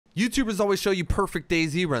YouTubers always show you perfect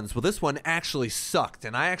DayZ runs. Well, this one actually sucked,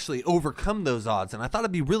 and I actually overcome those odds, and I thought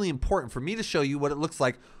it'd be really important for me to show you what it looks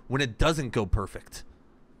like when it doesn't go perfect.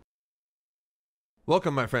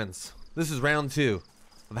 Welcome, my friends. This is round 2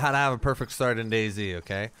 of how to have a perfect start in DayZ,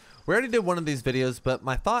 okay? We already did one of these videos, but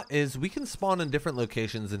my thought is we can spawn in different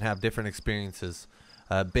locations and have different experiences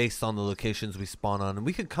based on the locations we spawn on, and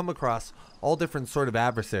we could come across all different sort of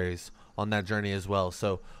adversaries on that journey as well.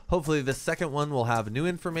 So hopefully the second one will have new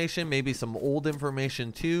information, maybe some old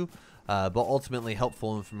information too, but ultimately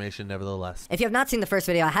helpful information nevertheless. If you have not seen the first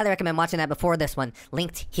video, I highly recommend watching that before this one,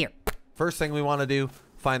 linked here. First thing we want to do,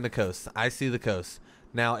 find the coast. I see the coast.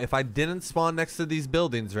 Now, if I didn't spawn next to these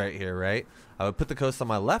buildings right here, right, I would put the coast on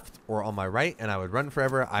my left or on my right, and I would run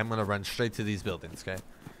forever. I'm going to run straight to these buildings, okay?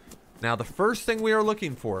 Now, the first thing we are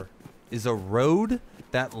looking for is a road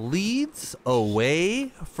that leads away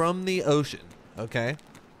from the ocean, okay?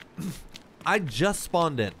 I just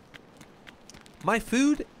spawned in. My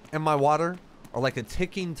food and my water are like a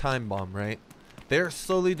ticking time bomb, right? They're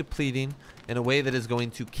slowly depleting in a way that is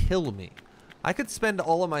going to kill me. I could spend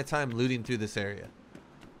all of my time looting through this area.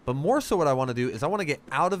 But more so what I want to do is I want to get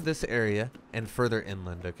out of this area and further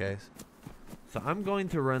inland, okay? So I'm going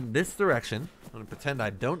to run this direction. I'm going to pretend I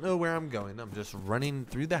don't know where I'm going. I'm just running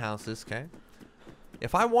through the houses, okay?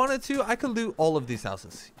 If I wanted to, I could loot all of these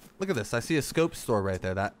houses. Look at this. I see a scope store right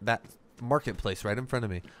there. That marketplace right in front of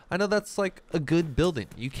me. I know that's like a good building.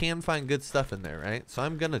 You can find good stuff in there, right? So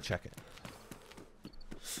I'm going to check it.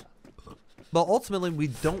 But ultimately, we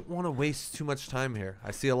don't want to waste too much time here. I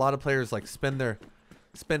see a lot of players like spend the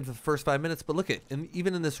first 5 minutes, but look at, and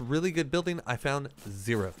even in this really good building, I found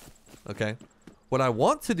 0. Okay, what I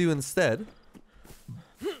want to do instead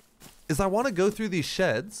is I want to go through these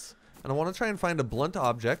sheds and I want to try and find a blunt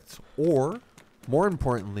object, or more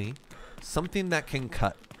importantly, something that can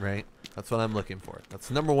cut, right? That's what I'm looking for. That's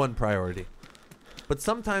 #1 priority. But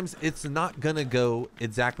sometimes it's not gonna go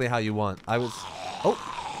exactly how you want.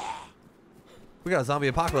 We got a zombie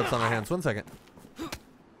apocalypse on our hands. 1 second.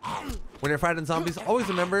 When you're fighting zombies, always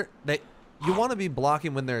remember that you want to be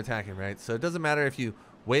blocking when they're attacking, right? So it doesn't matter if you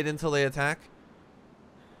wait until they attack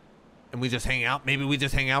and we just hang out. Maybe we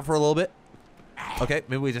just hang out for a little bit. Okay,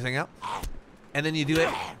 maybe we just hang out. And then you do it.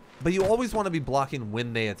 But you always want to be blocking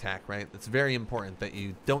when they attack, right? It's very important that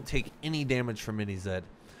you don't take any damage from any Zed.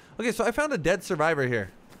 Okay, so I found a dead survivor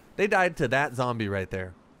here. They died to that zombie right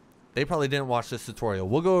there. They probably didn't watch this tutorial.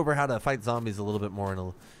 We'll go over how to fight zombies a little bit more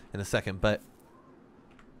in a second, but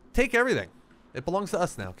take everything. It belongs to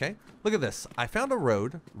us now, okay? Look at this. I found a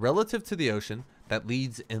road relative to the ocean that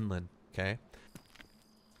leads inland, okay?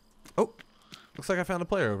 Oh, looks like I found a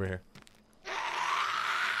player over here.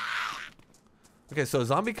 Okay, so a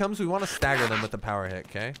zombie comes. We want to stagger them with the power hit,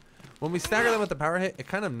 okay? When we stagger them with the power hit, it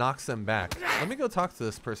kind of knocks them back. Let me go talk to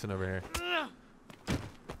this person over here.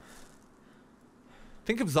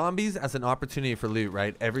 Think of zombies as an opportunity for loot,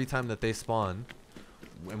 right? Every time that they spawn,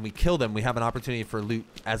 when we kill them, we have an opportunity for loot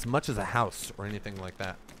as much as a house or anything like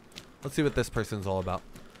that. Let's see what this person's all about.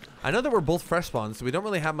 I know that we're both fresh spawns, so we don't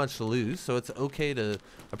really have much to lose, so it's okay to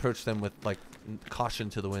approach them with, like, caution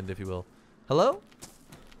to the wind, if you will. Hello?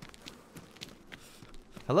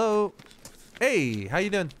 Hello? Hey, how you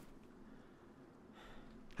doing?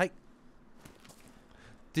 Hi.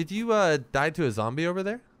 Did you, die to a zombie over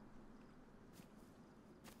there?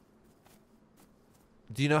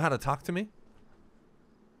 Do you know how to talk to me?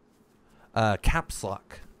 Caps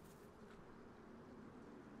lock.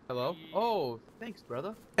 Hello? Oh, thanks,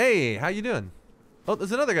 brother. Hey, how you doing? Oh,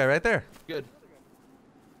 there's another guy right there. Good.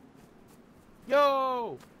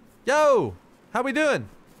 Yo! Yo! How we doing?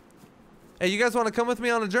 Hey, you guys want to come with me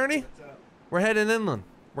on a journey? We're heading inland.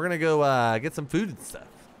 We're gonna go get some food and stuff.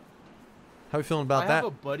 How we feeling about that? I have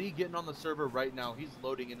a buddy getting on the server right now. He's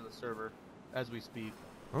loading into the server as we speak.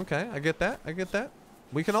 Okay, I get that. I get that.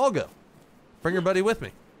 We can all go. Bring your buddy with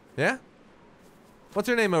me. Yeah? What's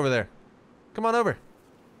your name over there? Come on over.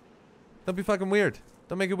 Don't be fucking weird.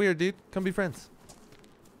 Don't make it weird, dude. Come be friends.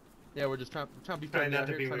 Yeah, we're just trying to be friends out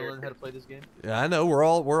here, trying to learn how to play this game. Yeah, I know.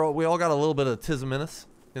 We all got a little bit of tism in us.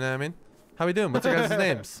 You know what I mean? How we doing? What's your guys'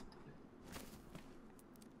 names?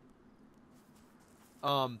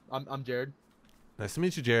 I'm Jared. Nice to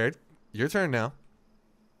meet you, Jared. Your turn now.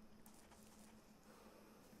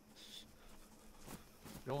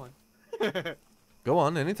 Go on. Go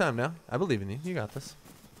on, anytime now. I believe in you. You got this.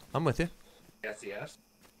 I'm with you. Yes, yes.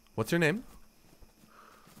 What's your name?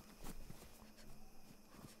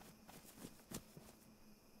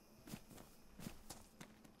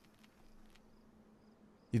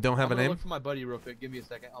 You don't have a name? Look for my buddy real quick. Give me a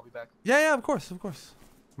second. I'll be back. Yeah, of course, of course.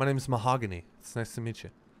 My name is Mahogany. It's nice to meet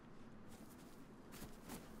you.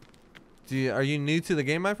 Are you new to the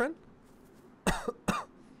game, my friend?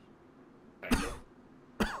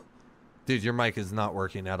 Dude, your mic is not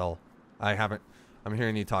working at all. I'm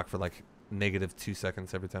hearing you talk for like -2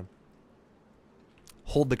 seconds every time.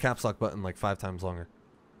 Hold the caps lock button like 5 times longer.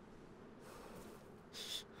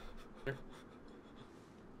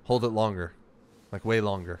 Hold it longer. Like way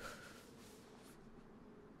longer.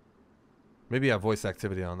 Maybe you have voice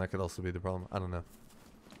activity on. That could also be the problem. I don't know.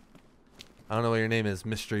 I don't know what your name is,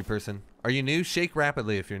 mystery person. Are you new? Shake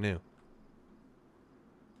rapidly if you're new.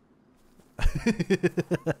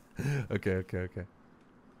 Okay.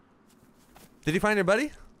 Did you find your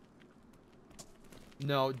buddy?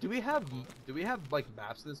 No. Do we have like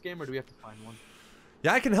maps in this game, or do we have to find one?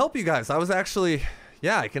 Yeah, I can help you guys. I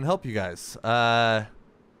can help you guys.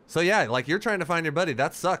 So yeah, like you're trying to find your buddy.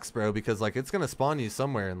 That sucks, bro, because like it's gonna spawn you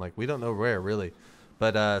somewhere, and like we don't know where really.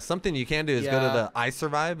 But something you can do is go to the I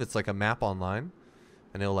Survive. It's like a map online,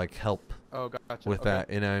 and it'll like help with that.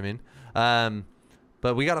 You know what I mean?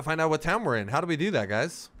 But we got to find out what town we're in. How do we do that,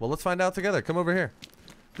 guys? Well, let's find out together. Come over here.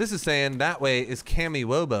 This is saying that way is Cammy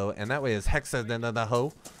Wobo, and that way is Hexadena.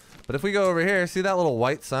 But if we go over here, see that little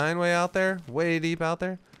white sign way out there, way deep out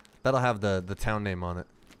there? That'll have the town name on it.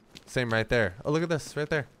 Same right there. Oh, look at this right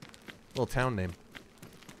there. Little town name.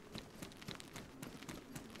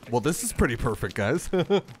 Well, this is pretty perfect, guys.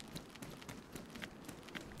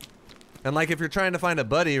 And like if you're trying to find a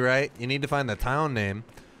buddy, right, you need to find the town name.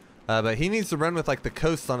 But he needs to run with like the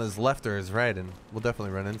coast on his left or his right, and we'll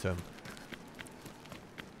definitely run into him.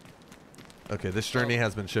 Okay, this journey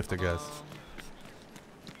has been shifted, guys.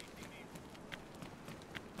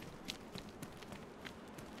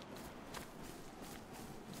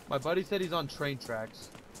 My buddy said he's on train tracks.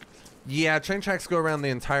 Yeah, train tracks go around the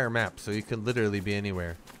entire map, so you could literally be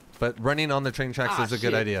anywhere. But running on the train tracks is a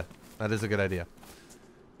good idea. That is a good idea.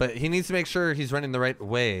 But he needs to make sure he's running the right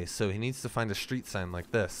way, so he needs to find a street sign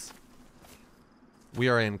like this. We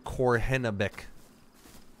are in Korhenabek.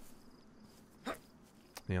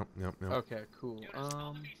 Yep. Okay, cool.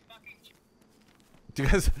 Do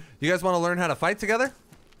you guys want to learn how to fight together?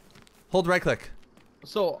 Hold right click.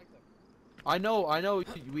 So, I know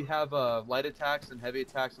we have light attacks and heavy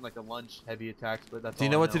attacks and like a lunge heavy attacks, but that's all. Do you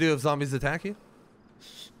know what to do if zombies attack you?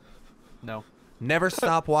 No. Never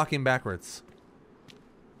stop walking backwards.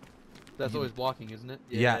 That's always walking, isn't it?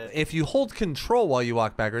 Yeah. If you hold control while you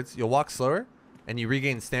walk backwards, you'll walk slower, and you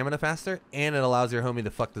regain stamina faster, and it allows your homie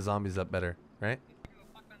to fuck the zombies up better, right?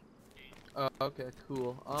 Okay,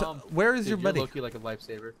 cool. Where is your buddy? You're Loki like a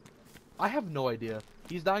lifesaver. I have no idea.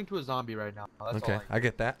 He's dying to a zombie right now. That's okay, all I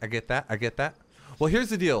get that. Well, here's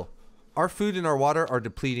the deal. Our food and our water are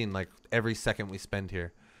depleting like every second we spend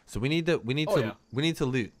here. So we need to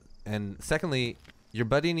loot. And secondly, your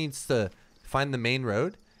buddy needs to find the main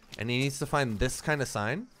road, and he needs to find this kind of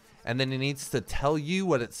sign, and then he needs to tell you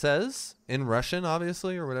what it says in Russian,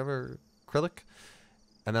 obviously, or whatever, Cyrillic.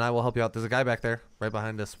 And then I will help you out. There's a guy back there right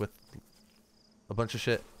behind us with a bunch of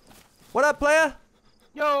shit. What up, playa?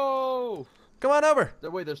 Yo! Come on over.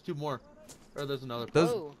 Wait, there's 2 more. Or there's another.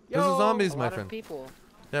 Those are zombies, my friend. People.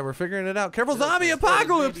 Yeah, we're figuring it out. Careful, zombie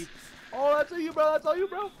apocalypse! Oh, that's all you, bro. That's all you,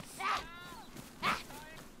 bro.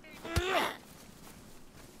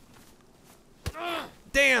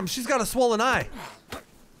 Damn, she's got a swollen eye.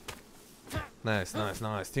 Nice.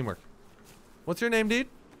 Teamwork. What's your name, dude?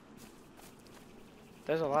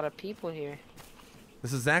 There's a lot of people here.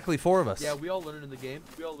 This is exactly 4 of us. Yeah, we all learned in the game.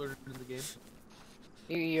 You're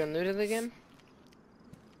new to the game?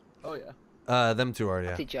 Oh, yeah. Them 2 are,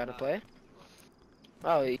 yeah. I'll teach you how to play.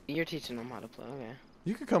 Oh, you're teaching them how to play, okay.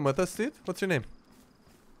 You can come with us, dude. What's your name?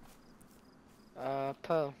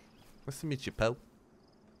 Poe. Nice to meet you, Poe.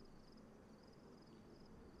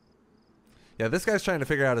 Yeah, this guy's trying to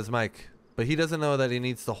figure out his mic, but he doesn't know that he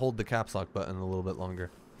needs to hold the caps lock button a little bit longer.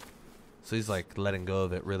 So he's like letting go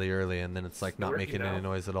of it really early, and then it's like not making any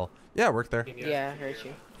noise at all. Yeah, it worked there. Yeah, I heard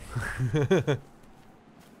you.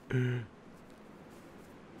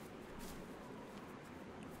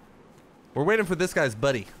 We're waiting for this guy's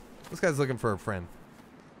buddy. This guy's looking for a friend,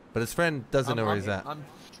 but his friend doesn't know where he's at. I'm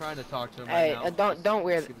trying to talk to him Hey, right now. don't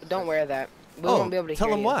wear that. We won't be able to tell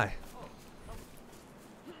hear him you. why.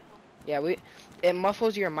 Yeah, it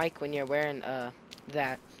muffles your mic when you're wearing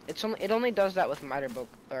that. It only does that with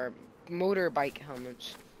motorbike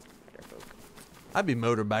helmets. I'd be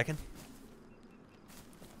motorbiking.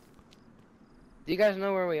 Do you guys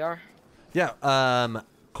know where we are? Yeah,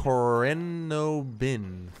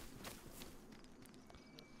 Korenobin.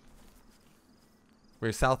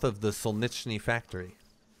 We're south of the Solnichny factory.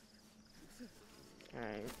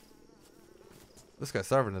 Alright. This guy's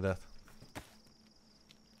starving to death.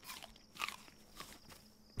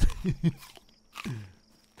 You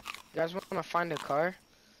guys want to find a car?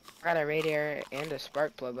 I got a radiator and a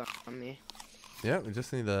spark plug on me. Yeah, we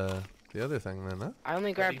just need the other thing then, huh? I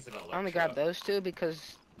only grabbed those two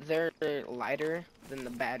because they're lighter than the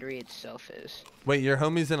battery itself is. Wait, your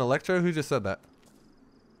homie's in Electro? Who just said that?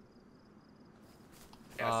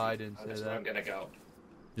 I didn't say That's that. where I'm gonna go.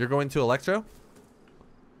 You're going to Electro?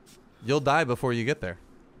 You'll die before you get there.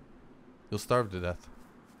 You'll starve to death.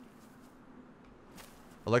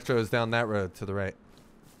 Electro is down that road to the right.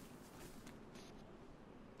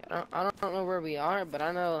 I don't know where we are, but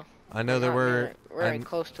I know. I know that we're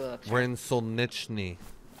close to it. we're in Solnichny.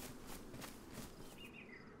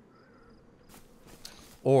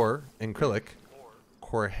 Or in Krylik,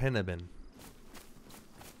 Korheneben.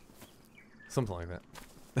 Something like that.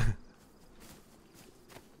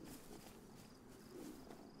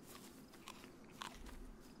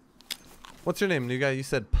 What's your name, new guy? You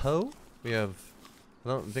said Poe? We have...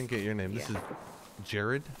 I didn't get your name. This is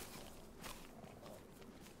Jared?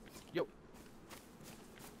 Yep.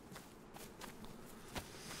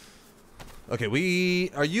 Okay,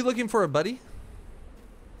 are you looking for a buddy?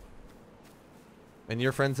 And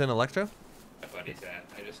your friend's in Electro? My buddy's at.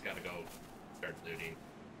 I just gotta go start looting.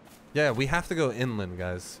 Yeah, we have to go inland,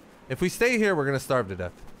 guys. If we stay here, we're gonna starve to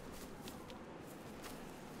death.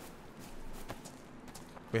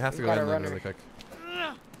 We have to go inland really quick.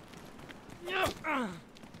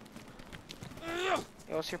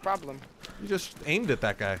 Hey, what's your problem? You just aimed at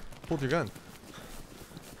that guy. Pulled your gun.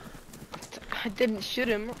 I didn't shoot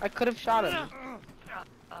him. I could have shot him.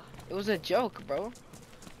 It was a joke, bro.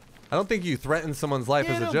 I don't think you threatened someone's life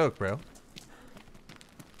as a joke, bro.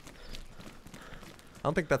 I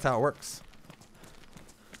don't think that's how it works.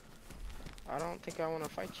 I don't think I want to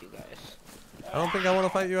fight you guys. I don't think I want to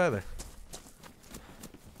fight you either.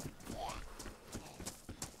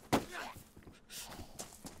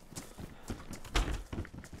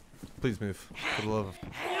 Please move. For the love of...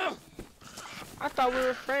 I thought we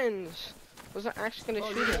were friends. Wasn't actually gonna Oh,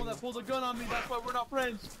 shoot you're the him. one that pulled a gun on me. That's why we're not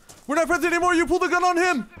friends. We're not friends anymore! You pulled a gun on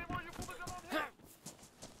him!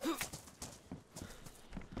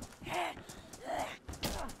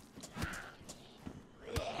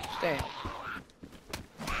 Stay.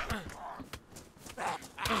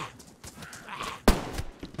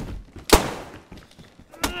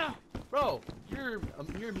 Bro,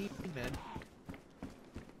 you're mean, man.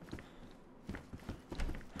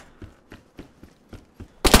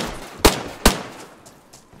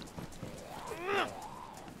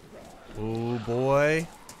 Oh boy.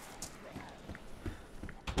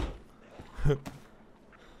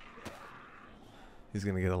 He's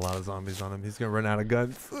gonna get a lot of zombies on him. He's gonna run out of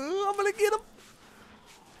guns. I'm gonna get him.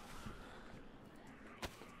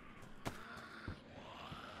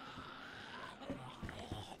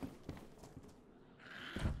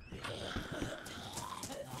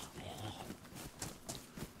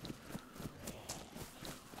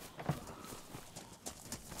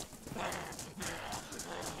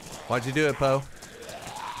 Why'd you do it, Poe?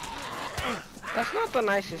 That's not the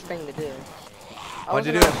nicest thing to do. Why'd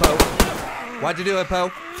you do it, Poe? Why'd you do it, Poe?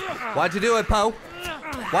 Why'd you do it, Poe?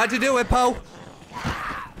 Why'd you do it, Poe?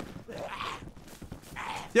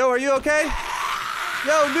 Yo, are you okay?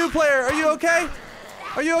 Yo, new player, are you okay?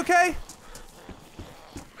 Are you okay?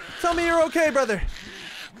 Tell me you're okay, brother.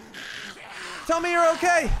 Tell me you're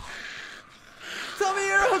okay. Tell me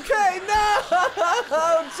you're okay.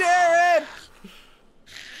 No, Jared.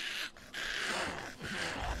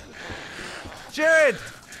 Jared!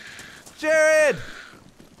 Jared!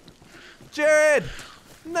 Jared!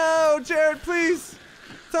 No, Jared, please!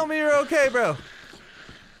 Tell me you're okay, bro.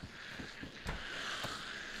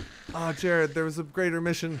 Oh, Jared, there was a greater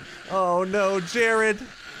mission. Oh, no, Jared.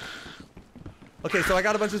 Okay, so I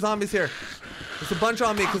got a bunch of zombies here. There's a bunch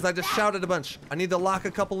on me because I just shouted a bunch. I need to lock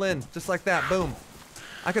a couple in, just like that. Boom.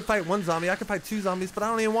 I could fight one zombie. I could fight two zombies, but I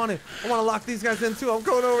don't even want to. I want to lock these guys in, too. I'm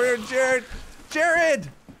going over here, Jared. Jared!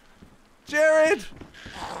 Jared!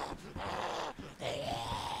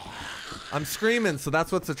 I'm screaming, so that's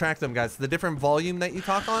what's attracting them, guys. The different volume that you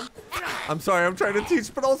talk on. I'm sorry, I'm trying to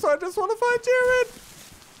teach, but also I just want to find Jared.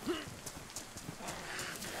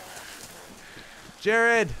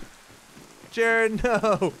 Jared! Jared,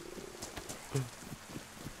 no!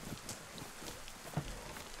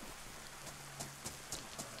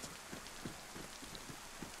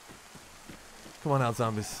 Come on out,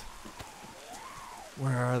 zombies.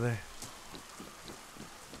 Where are they?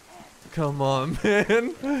 Come on,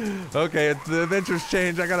 man. Okay, the adventure's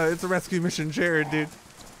changed. It's a rescue mission, Jared, dude.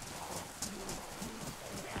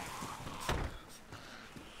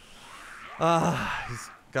 He's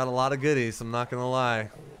got a lot of goodies, I'm not gonna lie.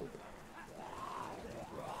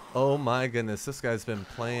 Oh my goodness, this guy's been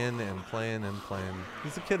playing and playing and playing.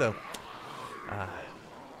 He's a kiddo.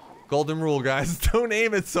 Golden rule, guys. Don't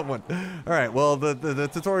aim at someone. All right, well, the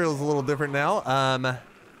tutorial is a little different now. I'm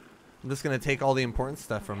just going to take all the important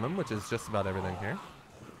stuff from him, which is just about everything here.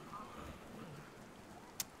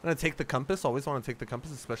 I'm going to take the compass. Always want to take the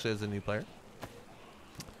compass, especially as a new player.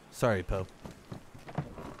 Sorry, Poe.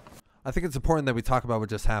 I think it's important that we talk about what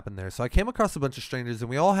just happened there. So I came across a bunch of strangers, and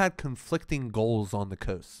we all had conflicting goals on the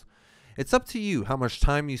coast. It's up to you how much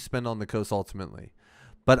time you spend on the coast ultimately.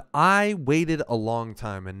 But I waited a long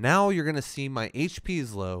time, and now you're going to see my HP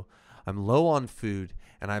is low. I'm low on food,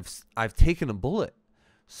 and I've taken a bullet.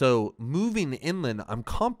 So moving inland, I'm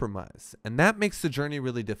compromised, and that makes the journey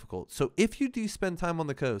really difficult. So if you do spend time on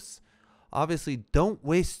the coast, obviously don't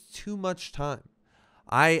waste too much time.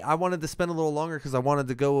 I wanted to spend a little longer because I wanted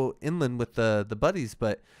to go inland with the buddies,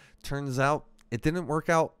 but turns out it didn't work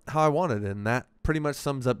out how I wanted, and that pretty much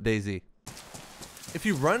sums up DayZ. If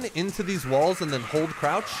you run into these walls and then hold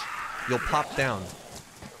crouch, you'll pop down.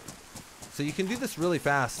 So you can do this really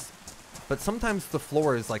fast, but sometimes the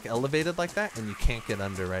floor is like elevated like that, and you can't get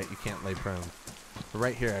under, right? You can't lay prone. But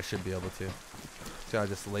right here, I should be able to. So I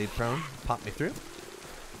just laid prone, pop me through.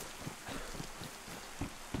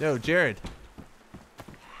 No, Jared.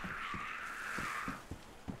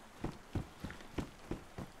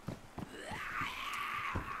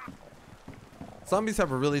 Zombies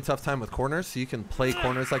have a really tough time with corners, so you can play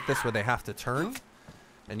corners like this where they have to turn,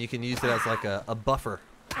 and you can use it as like a buffer.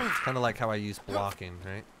 It's kind of like how I use blocking,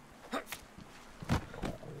 right?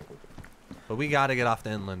 But we got to get off the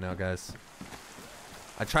inland now, guys.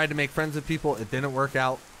 I tried to make friends with people. It didn't work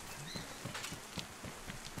out.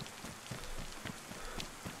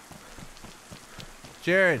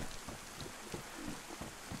 Jared.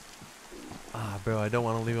 Ah, bro, I don't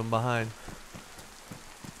want to leave him behind.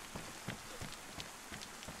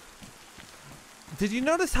 Did you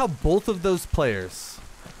notice how both of those players,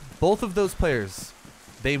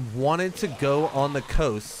 they wanted to go on the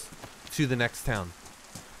coast to the next town?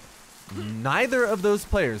 Neither of those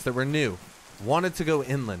players that were new wanted to go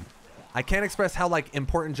inland. I can't express how like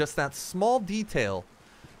important just that small detail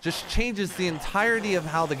just changes the entirety of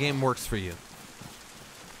how the game works for you.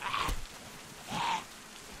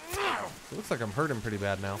 It looks like I'm hurting pretty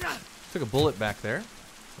bad now. Took a bullet back there.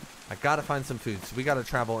 I gotta find some food, so we gotta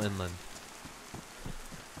travel inland.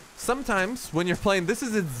 Sometimes when you're playing, this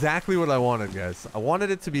is exactly what I wanted, guys. I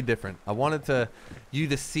wanted it to be different. I wanted you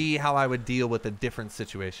to see how I would deal with a different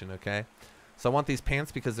situation, okay? So I want these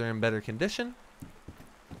pants because they're in better condition.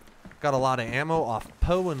 Got a lot of ammo off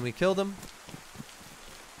Poe when we killed him.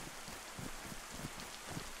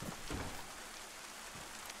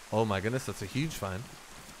 Oh my goodness, that's a huge find.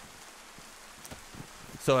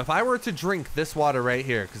 So if I were to drink this water right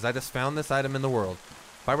here, because I just found this item in the world,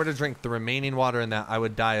 if I were to drink the remaining water in that, I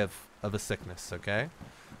would die of a sickness, okay?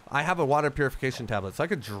 I have a water purification tablet, so I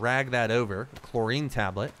could drag that over, a chlorine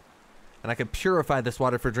tablet, and I could purify this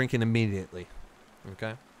water for drinking immediately,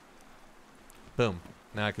 okay? Boom.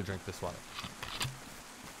 Now I could drink this water.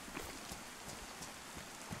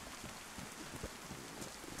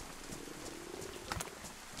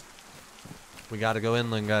 We got to go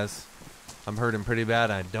inland, guys. I'm hurting pretty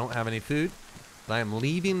bad. I don't have any food, but I am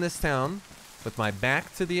leaving this town with my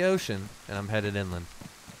back to the ocean, and I'm headed inland.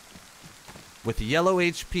 With yellow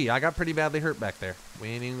HP. I got pretty badly hurt back there. We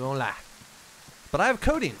ain't even gonna lie. But I have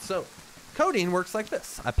codeine. So, codeine works like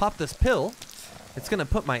this. I pop this pill. It's gonna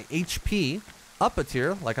put my HP up a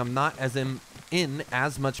tier, like I'm not as in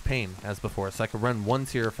as much pain as before. So I can run one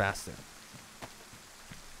tier faster.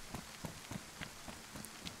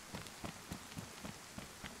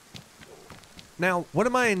 Now, what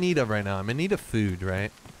am I in need of right now? I'm in need of food,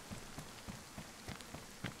 right?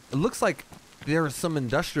 It looks like there are some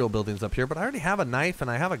industrial buildings up here, but I already have a knife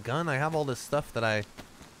and I have a gun. I have all this stuff that's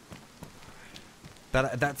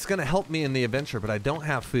going to help me in the adventure, but I don't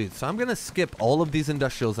have food. So I'm going to skip all of these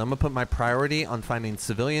industrials. I'm going to put my priority on finding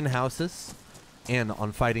civilian houses and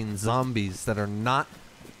on fighting zombies that are not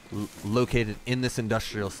located in this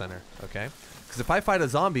industrial center, okay? Because if I fight a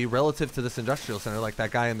zombie relative to this industrial center, like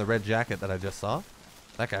that guy in the red jacket that I just saw,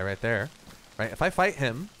 that guy right there, right? If I fight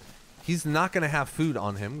him, he's not going to have food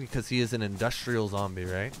on him because he is an industrial zombie,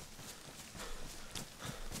 right?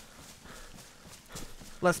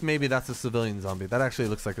 Unless maybe that's a civilian zombie. That actually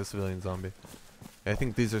looks like a civilian zombie. I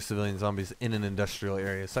think these are civilian zombies in an industrial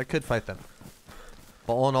area, so I could fight them.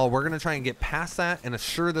 But all in all, we're going to try and get past that and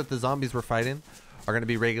assure that the zombies we're fighting are going to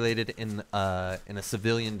be regulated in a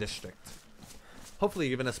civilian district. Hopefully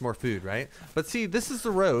giving us more food, right? But see, this is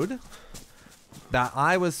the road that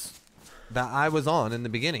I was on in the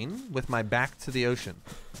beginning with my back to the ocean.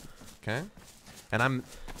 Okay. And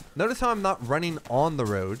notice how I'm not running on the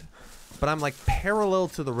road, but I'm like parallel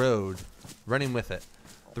to the road, running with it.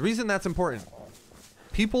 The reason that's important,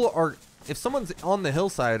 if someone's on the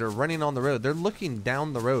hillside or running on the road, they're looking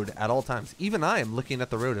down the road at all times. Even I am looking at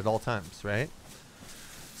the road at all times, right?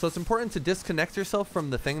 So it's important to disconnect yourself from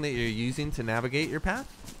the thing that you're using to navigate your path.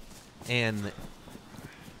 And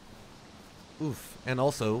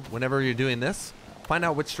also, whenever you're doing this, find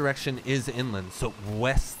out which direction is inland. So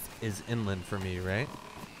west is inland for me, right?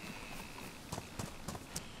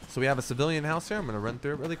 So we have a civilian house here. I'm going to run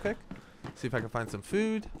through it really quick. See if I can find some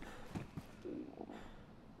food.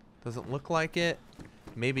 Doesn't look like it.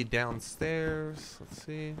 Maybe downstairs. Let's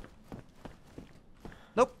see.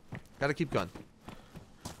 Nope. Got to keep going.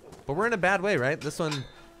 But we're in a bad way, right? This one,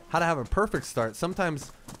 how to have a perfect start.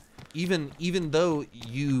 Sometimes, even though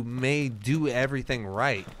you may do everything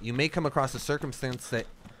right, you may come across a circumstance that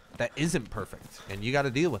isn't perfect, and you got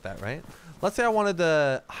to deal with that, right? Let's say I wanted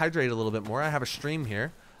to hydrate a little bit more. I have a stream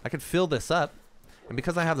here. I could fill this up, and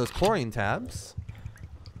because I have those chlorine tabs,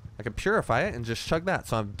 I can purify it and just chug that.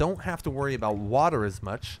 So I don't have to worry about water as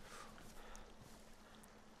much,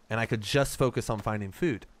 and I could just focus on finding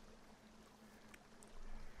food.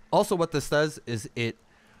 Also, what this does is it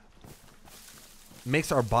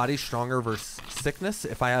makes our body stronger versus sickness.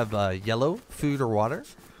 If I have yellow food or water,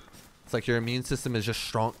 it's like your immune system is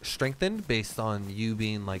just strengthened based on you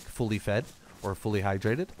being like fully fed or fully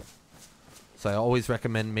hydrated. So I always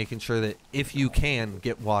recommend making sure that if you can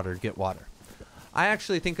get water, get water. I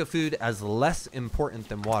actually think of food as less important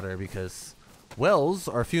than water because wells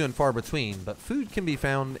are few and far between, but food can be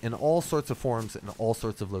found in all sorts of forms in all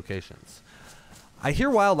sorts of locations. I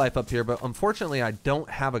hear wildlife up here, but unfortunately I don't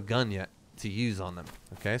have a gun yet to use on them.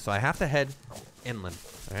 Okay, so I have to head inland.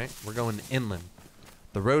 All right, we're going inland.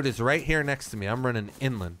 The road is right here next to me. I'm running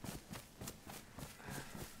inland.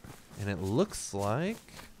 And it looks like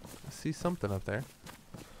I see something up there.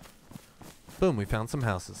 Boom, we found some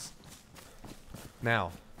houses.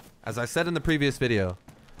 Now, as I said in the previous video,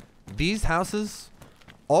 these houses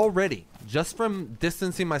already, just from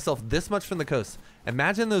distancing myself this much from the coast,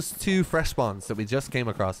 imagine those two fresh spawns that we just came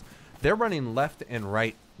across. They're running left and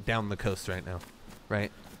right down the coast right now,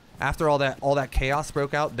 right? After all that chaos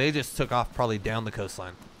broke out, they just took off probably down the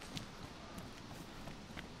coastline.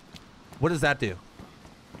 What does that do?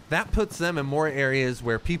 That puts them in more areas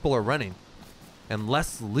where people are running and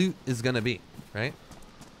less loot is going to be, right?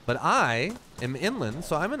 But I am inland,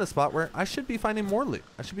 so I'm in a spot where I should be finding more loot.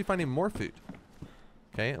 I should be finding more food.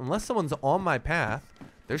 Okay, unless someone's on my path,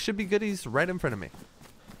 there should be goodies right in front of me.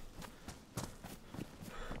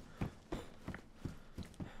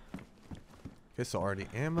 Okay, so already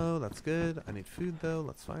ammo, that's good. I need food though,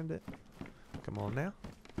 let's find it. Come on now.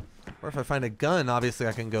 Or if I find a gun, obviously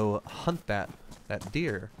I can go hunt that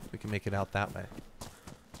deer. We can make it out that way.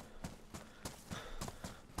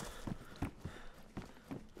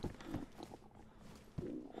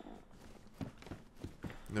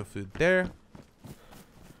 No food there.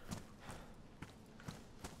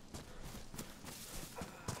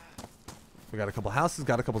 We got a couple houses,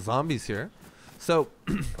 got a couple zombies here. So,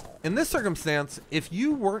 in this circumstance, if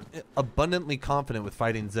you weren't abundantly confident with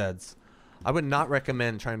fighting Zeds, I would not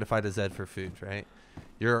recommend trying to fight a Zed for food, right?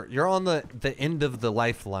 You're on the end of the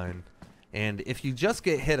lifeline, and if you just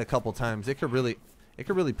get hit a couple times, it could really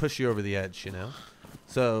push you over the edge, you know?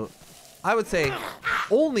 So, I would say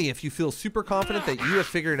only if you feel super confident that you have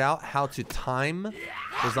figured out how to time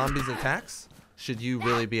the zombies' attacks should you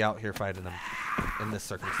really be out here fighting them in this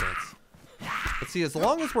circumstance. But see, as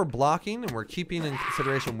long as we're blocking and we're keeping in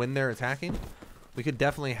consideration when they're attacking, we could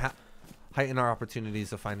definitely heighten our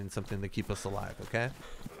opportunities of finding something to keep us alive, okay?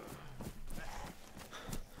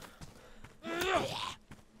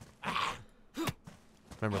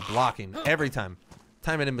 Remember, blocking every time.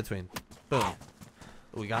 Time it in between. Boom.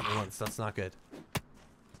 We got me once. That's not good.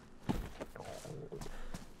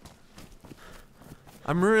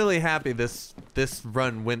 I'm really happy this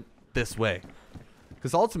run went this way.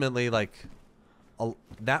 Because ultimately, like,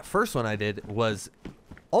 that first one I did was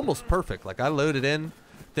almost perfect. Like, I loaded in,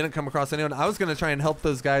 didn't come across anyone. I was going to try and help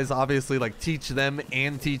those guys, obviously, like, teach them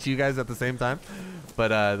and teach you guys at the same time.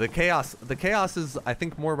 But the chaos is, I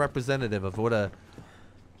think, more representative of what a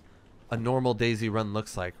normal DayZ run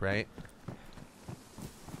looks like, right?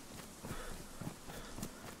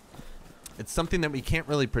 It's something that we can't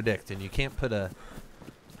really predict, and you can't put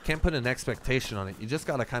an expectation on it. You just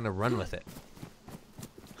got to kind of run with it.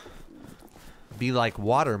 Be like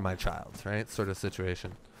water, my child, right? Sort of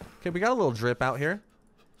situation. Okay, we got a little drip out here.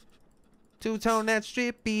 Two-tone that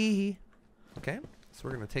strippy. Okay, so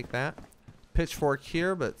we're going to take that. pitchfork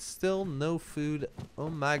here, but still no food. Oh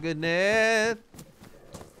my goodness.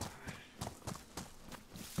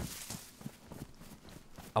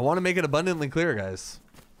 I want to make it abundantly clear, guys.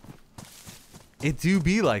 It do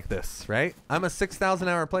be like this, right? I'm a 6,000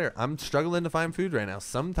 hour player. I'm struggling to find food right now.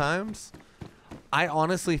 Sometimes I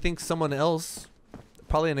honestly think someone else,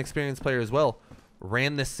 probably an experienced player as well,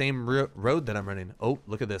 ran this same road that I'm running. Oh,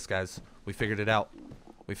 look at this, guys. We figured it out.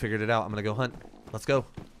 We figured it out. I'm going to go hunt. Let's go.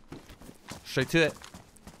 Straight to it.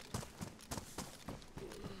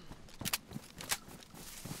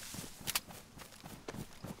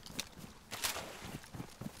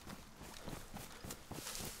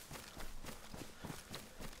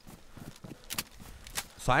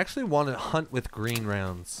 So I actually want to hunt with green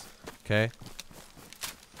rounds, okay?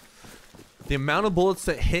 The amount of bullets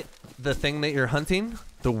that hit the thing that you're hunting,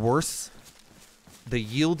 the worse the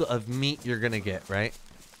yield of meat you're going to get, right?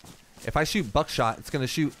 If I shoot buckshot, it's going to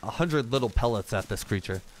shoot 100 little pellets at this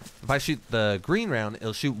creature. If I shoot the green round,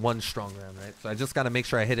 it'll shoot 1 strong round, right? So I just got to make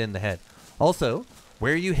sure I hit it in the head. Also,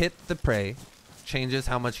 where you hit the prey changes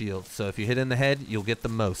how much yield. So if you hit in the head, you'll get the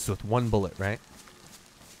most with 1 bullet, right?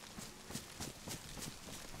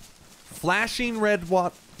 Flashing red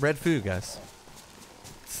food, guys.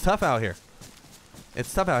 It's tough out here.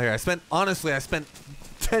 It's tough out here. Honestly, I spent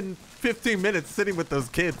 10, 15 minutes sitting with those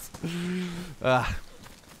kids. But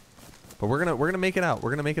we're gonna make it out.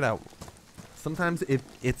 We're gonna make it out. Sometimes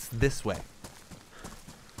it's this way.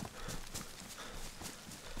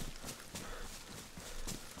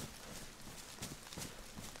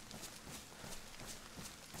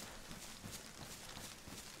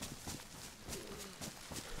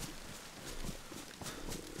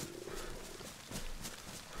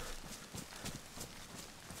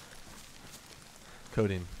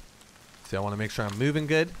 Coding. See, I want to make sure I'm moving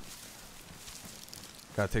good.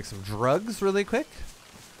 Gotta take some drugs really quick,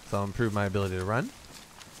 so I'll improve my ability to run.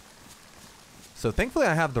 So thankfully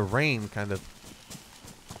I have the rain kind of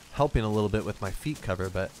helping a little bit with my feet cover,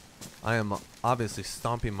 but I am obviously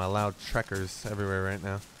stomping my loud trekkers everywhere right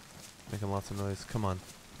now. Making lots of noise. Come on.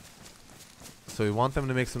 So we want them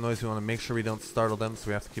to make some noise. We want to make sure we don't startle them, so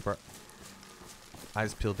we have to keep our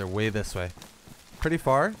eyes peeled. They're way this way. Pretty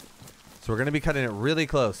far. So we're going to be cutting it really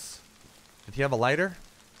close. If you have a lighter.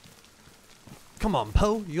 Come on,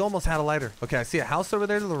 Poe. You almost had a lighter. Okay, I see a house over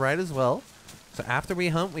there to the right as well. So after we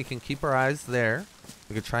hunt, we can keep our eyes there.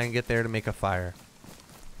 We could try and get there to make a fire.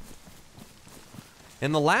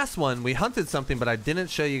 In the last one, we hunted something, but I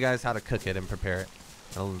didn't show you guys how to cook it and prepare it.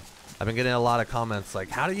 I've been getting a lot of comments like,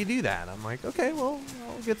 how do you do that? I'm like, okay, well,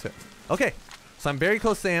 I'll get to it. Okay, so I'm very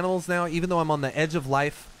close to animals now. Even though I'm on the edge of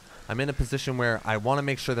life, I'm in a position where I want to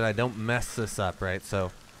make sure that I don't mess this up, right? So I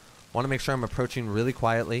want to make sure I'm approaching really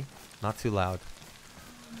quietly, not too loud.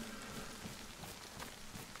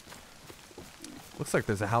 Looks like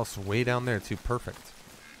there's a house way down there too. Perfect.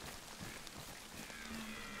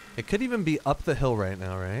 It could even be up the hill right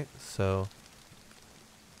now, right? So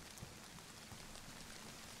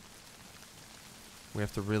we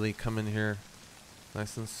have to really come in here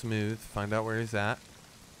nice and smooth, find out where he's at.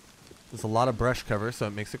 There's a lot of brush cover, so it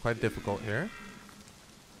makes it quite difficult here.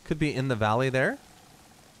 Could be in the valley there.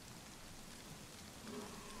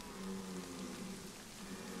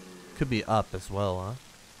 Could be up as well, huh?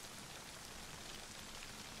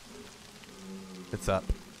 It's up.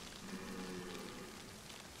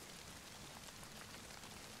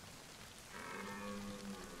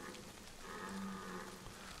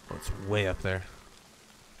 Oh, it's way up there.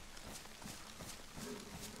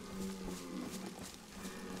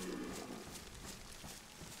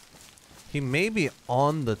 He may be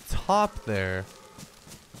on the top there.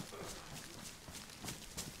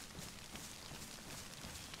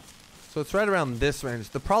 So it's right around this range.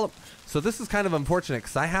 The problem, so this is kind of unfortunate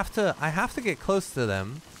because I have to get close to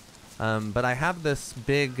them, but I have this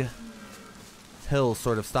big hill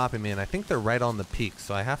sort of stopping me, and I think they're right on the peak,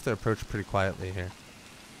 so I have to approach pretty quietly here.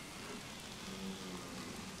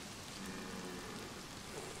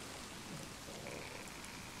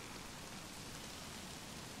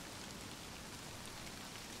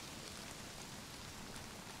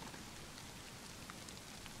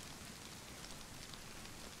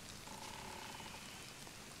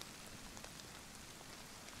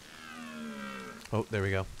 Oh, there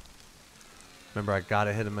we go. Remember, I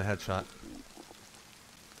gotta hit him a headshot.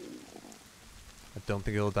 I don't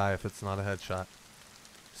think he'll die if it's not a headshot.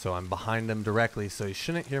 So I'm behind him directly, so he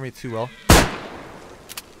shouldn't hear me too well.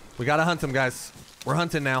 We gotta hunt him, guys. We're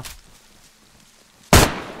hunting now.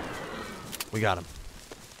 We got him.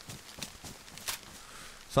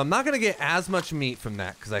 So I'm not gonna get as much meat from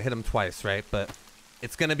that because I hit him twice, right? But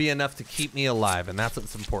it's gonna be enough to keep me alive, and that's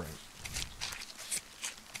what's important.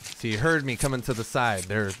 So you heard me coming to the side.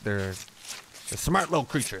 They're smart little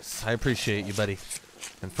creatures. I appreciate you, buddy.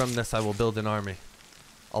 And from this, I will build an army.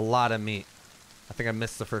 A lot of meat. I think I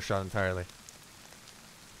missed the first shot entirely.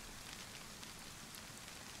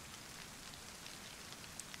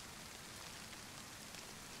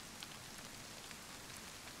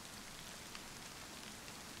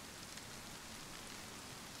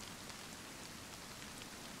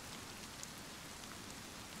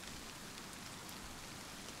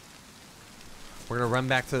 We're gonna run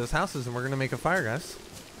back to those houses and we're gonna make a fire, guys.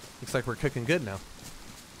 Looks like we're cooking good now.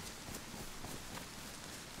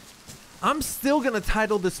 I'm still gonna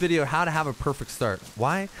title this video "How to Have a Perfect Start."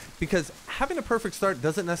 Why? Because having a perfect start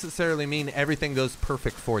doesn't necessarily mean everything goes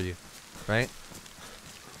perfect for you, right?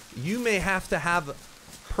 You may have to have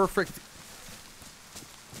perfect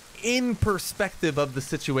in perspective of the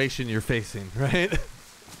situation you're facing, right?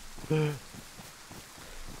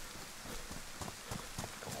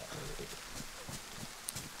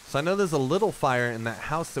 So I know there's a little fire in that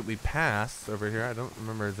house that we passed over here. I don't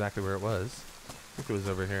remember exactly where it was. I think it was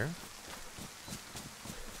over here.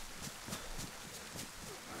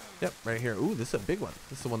 Yep, right here. Ooh, this is a big one.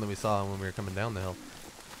 This is the one that we saw when we were coming down the hill.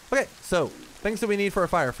 Okay, so things that we need for a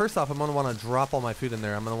fire. First off, I'm going to want to drop all my food in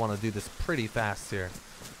there. I'm going to want to do this pretty fast here.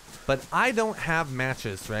 But I don't have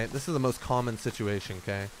matches, right? This is the most common situation,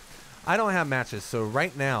 okay? I don't have matches. So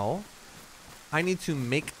right now, I need to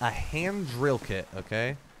make a hand drill kit,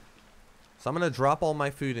 okay? So I'm going to drop all my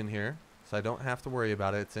food in here so I don't have to worry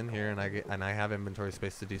about it. It's in here and I have inventory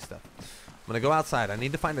space to do stuff. I'm going to go outside. I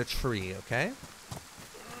need to find a tree, okay?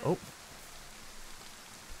 Oh.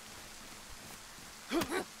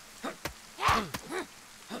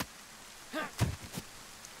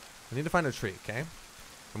 I need to find a tree, okay?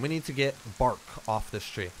 And we need to get bark off this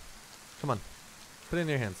tree. Come on. Put it in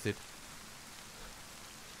your hands, dude.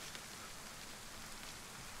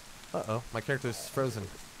 Uh-oh. My character's frozen.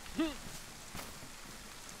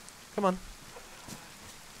 Come on.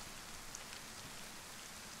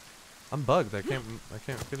 I'm bugged. I can't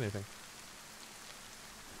get anything.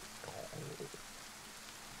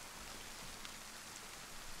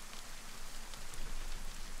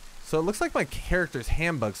 So it looks like my character's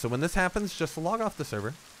hand bugged. So when this happens, just log off the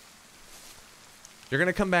server. You're going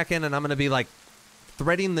to come back in and I'm going to be like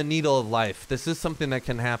threading the needle of life. This is something that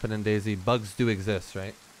can happen in DayZ. Bugs do exist,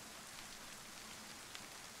 right?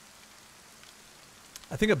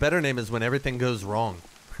 I think a better name is when everything goes wrong.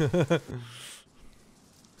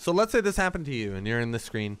 So let's say this happened to you and you're in the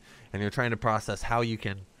screen and you're trying to process how you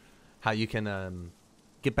can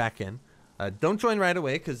get back in. Don't join right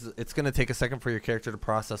away because it's going to take a second for your character to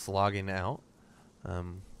process logging out.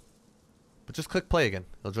 But just click play again.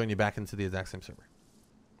 It'll join you back into the exact same server.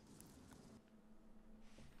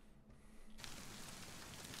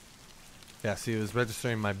 Yeah, see, it was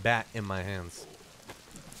registering my bat in my hands.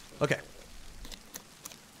 Okay.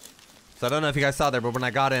 So I don't know if you guys saw there, but when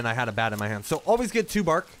I got in, I had a bat in my hand. So always get 2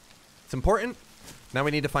 bark. It's important. Now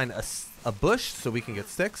we need to find a bush so we can get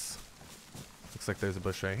sticks. Looks like there's a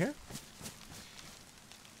bush right here.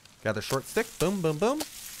 Gather short stick. Boom, boom, boom.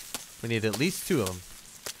 We need at least 2 of them.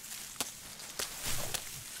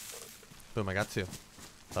 Boom, I got 2.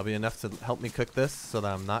 That'll be enough to help me cook this so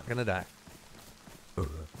that I'm not going to die.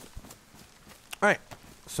 Alright,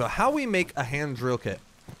 so how we make a hand drill kit.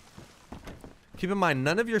 Keep in mind,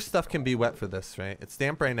 none of your stuff can be wet for this, right? It's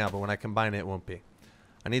damp right now, but when I combine it, it won't be.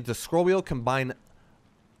 I need the scroll wheel, combine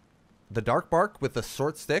the dark bark with the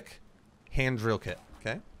short stick, hand drill kit,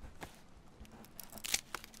 okay?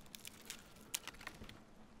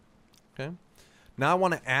 Okay. Now I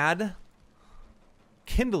want to add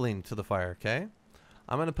kindling to the fire, okay?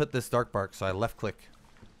 I'm going to put this dark bark, so I left click,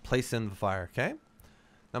 place in the fire, okay? Now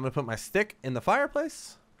I'm going to put my stick in the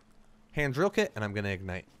fireplace, hand drill kit, and I'm going to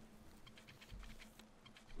ignite.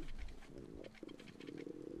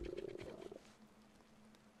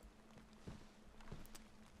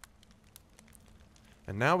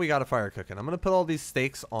 And now we got a fire cooking. I'm going to put all these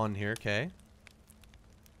stakes on here, okay?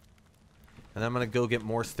 And I'm going to go get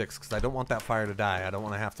more sticks because I don't want that fire to die. I don't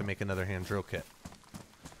want to have to make another hand drill kit.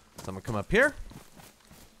 So I'm going to come up here.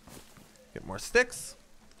 Get more sticks.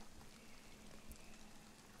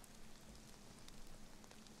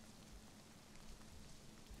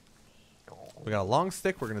 We got a long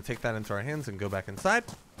stick. We're going to take that into our hands and go back inside.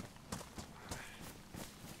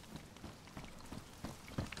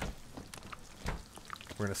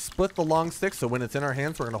 We're going to split the long stick. So when it's in our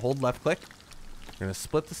hands, we're going to hold left click. We're going to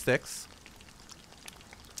split the sticks.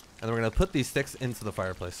 And then we're going to put these sticks into the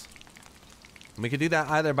fireplace. And we can do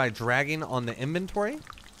that either by dragging on the inventory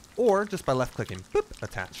or just by left clicking. Boop,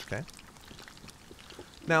 attach, okay?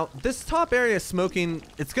 Now, this top area is smoking.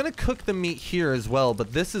 It's going to cook the meat here as well,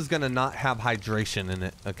 but this is going to not have hydration in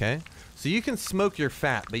it, okay? So you can smoke your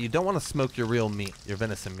fat, but you don't want to smoke your real meat, your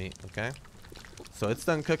venison meat, okay? So it's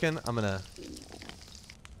done cooking. I'm going to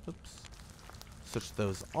switch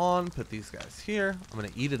those on, put these guys here. I'm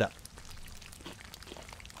going to eat it up.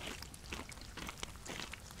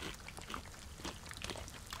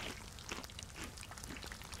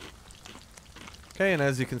 Okay, and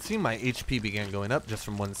as you can see, my HP began going up just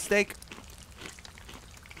from one steak.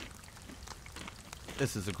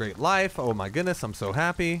 This is a great life. Oh my goodness, I'm so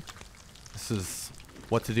happy. This is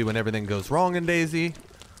what to do when everything goes wrong in DayZ.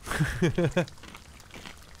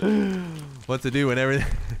 What to do when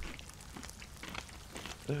everything...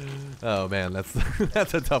 Oh man, that's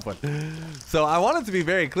that's a tough one. So I want it to be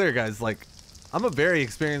very clear, guys. Like, I'm a very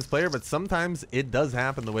experienced player, but sometimes it does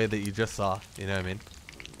happen the way that you just saw. You know what I mean?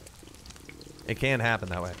 It can happen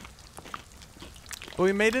that way. But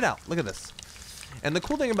we made it out. Look at this. And the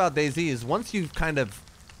cool thing about DayZ is once you've kind of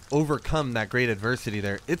overcome that great adversity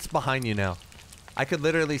there, it's behind you now. I could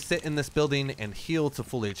literally sit in this building and heal to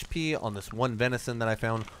full HP on this one venison that I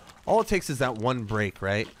found. All it takes is that one break,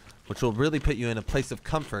 right? Which will really put you in a place of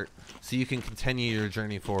comfort so you can continue your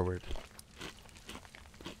journey forward.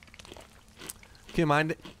 Keep in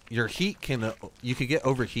mind, your heat can, you could get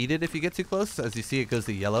overheated if you get too close. As you see, it goes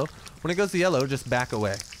to yellow. When it goes to yellow, just back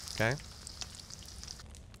away, okay?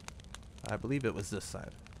 I believe it was this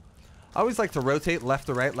side. I always like to rotate left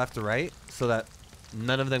to right, so that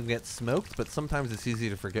none of them get smoked, but sometimes it's easy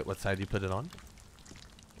to forget what side you put it on.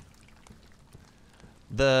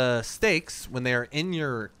 The steaks, when they are in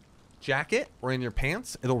your jacket or in your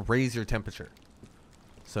pants, it'll raise your temperature.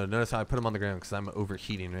 So notice how I put them on the ground because I'm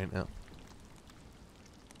overheating right now.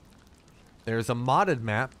 There's a modded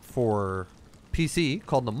map for PC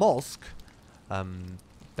called the Molsk,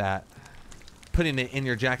 that putting it in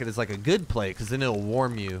your jacket is like a good play because then it'll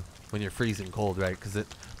warm you when you're freezing cold, right? Because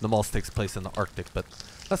the Molsk takes place in the Arctic, but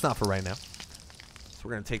that's not for right now. So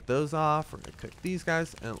we're going to take those off. We're going to cook these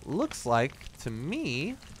guys. And it looks like, to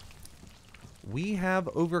me, we have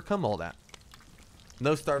overcome all that.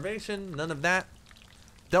 No starvation, none of that.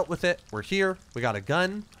 Dealt with it. We're here. We got a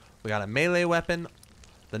gun. We got a melee weapon.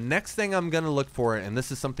 The next thing I'm going to look for, and this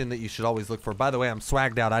is something that you should always look for. By the way, I'm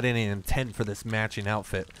swagged out. I didn't even intend for this matching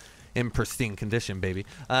outfit in pristine condition, baby.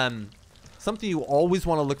 Something you always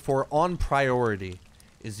want to look for on priority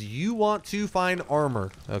is you want to find armor,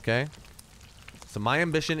 okay? So my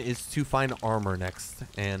ambition is to find armor next.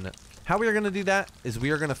 And how we are going to do that is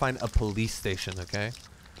we are going to find a police station, okay?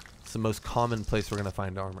 It's the most common place we're going to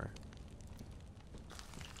find armor.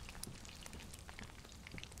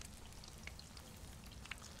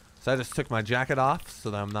 So I just took my jacket off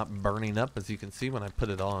so that I'm not burning up. As you can see, when I put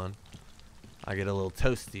it on, I get a little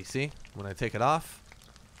toasty, see? When I take it off,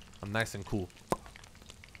 I'm nice and cool.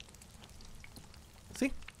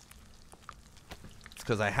 See? It's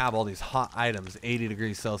because I have all these hot items, 80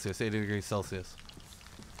 degrees Celsius, 80 degrees Celsius.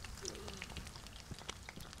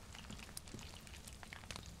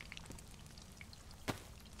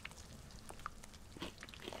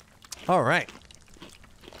 All right.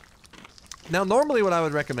 Now, normally what I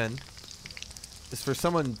would recommend is for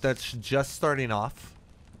someone that's just starting off,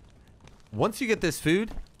 once you get this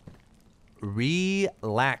food,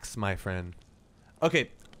 relax, my friend.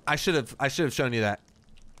 Okay, I should have shown you that.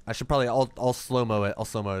 I should probably, I'll slow-mo it. I'll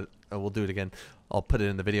slow-mo it. We'll do it again. I'll put it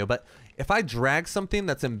in the video. But if I drag something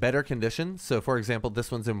that's in better condition, so for example,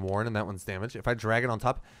 this one's in worn and that one's damaged. If I drag it on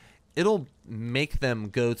top, it'll make them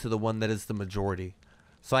go to the one that is the majority.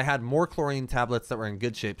 So I had more chlorine tablets that were in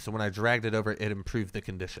good shape. So when I dragged it over, it improved the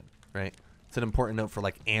condition, right? It's an important note for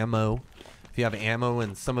like ammo. If you have ammo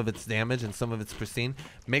and some of it's damaged and some of it's pristine,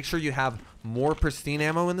 make sure you have more pristine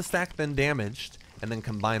ammo in the stack than damaged, and then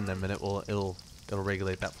combine them, and it'll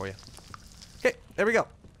regulate that for you. Okay, there we go.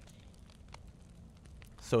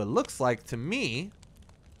 So it looks like to me,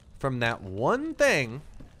 from that one thing,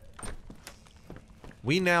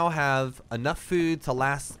 we now have enough food to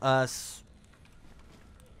last us.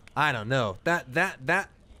 I don't know. That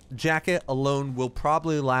jacket alone will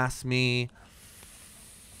probably last me,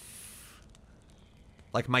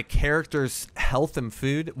 like, my character's health and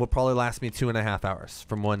food will probably last me 2.5 hours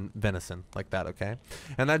from one venison like that, okay?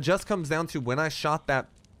 And that just comes down to when I shot that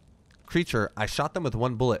creature, I shot them with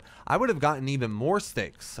one bullet. I would have gotten even more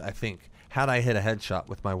steaks, I think, had I hit a headshot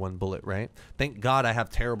with my one bullet, right? Thank God I have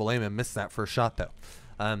terrible aim and missed that first shot, though.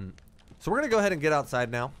 So we're going to go ahead and get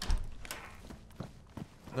outside now.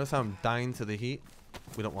 Notice how I'm dying to the heat?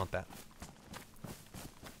 We don't want that.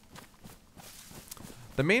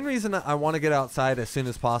 The main reason I want to get outside as soon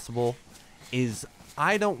as possible is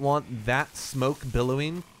I don't want that smoke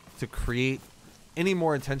billowing to create any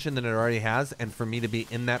more attention than it already has, and for me to be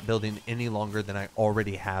in that building any longer than I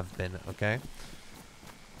already have been, okay?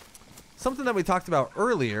 Something that we talked about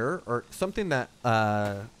earlier, or something that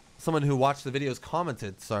someone who watched the videos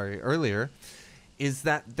commented, earlier, is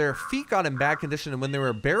that their feet got in bad condition, and when they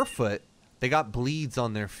were barefoot, they got bleeds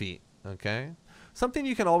on their feet, okay? Something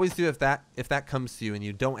you can always do if that comes to you and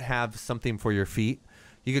you don't have something for your feet,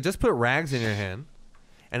 you could just put rags in your hand,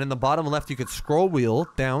 and in the bottom left, you could scroll wheel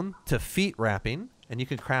down to feet wrapping, and you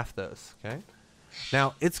could craft those, okay?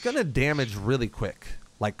 Now, it's going to damage really quick,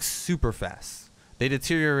 like super fast. They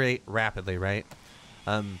deteriorate rapidly, right?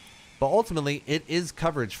 But ultimately, it is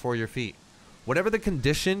coverage for your feet. Whatever the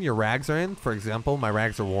condition your rags are in, for example, my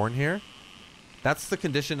rags are worn here, that's the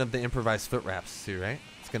condition of the improvised foot wraps too, right?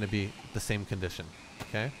 It's going to be the same condition,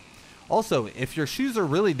 okay? Also, if your shoes are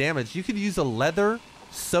really damaged, you could use a leather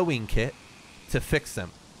sewing kit to fix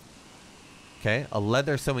them. Okay, a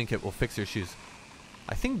leather sewing kit will fix your shoes.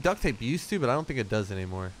 I think duct tape used to, but I don't think it does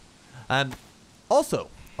anymore. Also,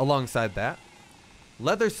 alongside that,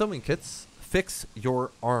 leather sewing kits fix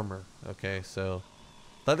your armor. Okay, so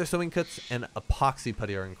leather sewing kits and epoxy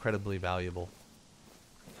putty are incredibly valuable.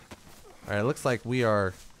 All right, looks like we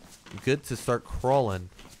are good to start crawling.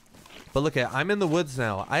 But look at, I'm in the woods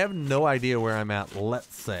now. I have no idea where I'm at,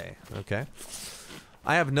 let's say, okay?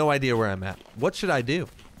 I have no idea where I'm at. What should I do?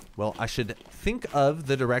 Well, I should think of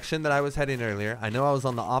the direction that I was heading earlier. I know I was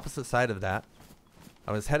on the opposite side of that.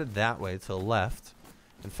 I was headed that way to the left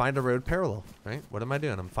and find a road parallel, right? What am I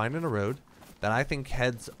doing? I'm finding a road that I think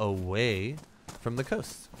heads away from the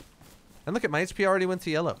coast. And look at my HP already went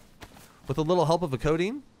to yellow. With a little help of a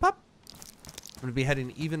codeine, pop, I'm going to be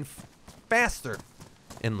heading even faster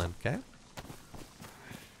inland, okay?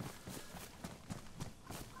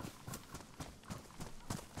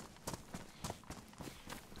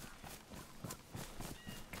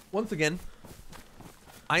 Once again,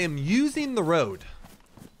 I am using the road,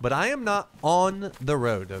 but I am not on the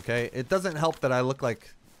road, okay? It doesn't help that I look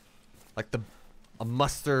like a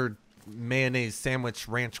mustard mayonnaise sandwich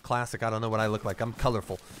ranch classic. I don't know what I look like. I'm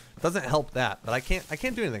colorful. It doesn't help that, but I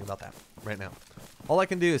can't do anything about that right now. All I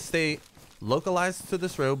can do is stay localized to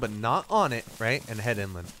this road, but not on it, right? And head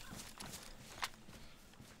inland.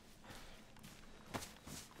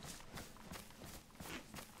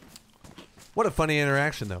 What a funny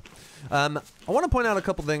interaction, though. I want to point out a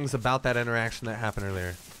couple things about that interaction that happened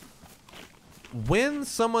earlier. When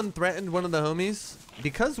someone threatened one of the homies,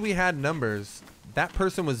 because we had numbers, that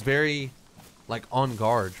person was very, like, on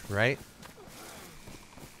guard, right?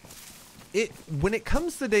 When it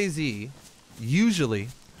comes to DayZ, usually,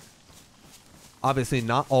 obviously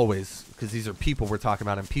not always, because these are people we're talking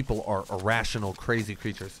about, and people are irrational, crazy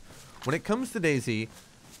creatures. When it comes to DayZ,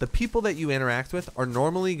 the people that you interact with are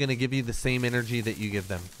normally going to give you the same energy that you give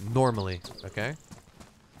them. Normally, okay?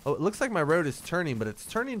 Oh, it looks like my road is turning, but it's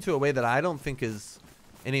turning to a way that I don't think is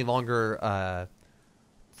any longer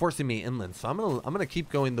forcing me inland. So I'm gonna keep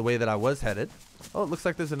going the way that I was headed. Oh, it looks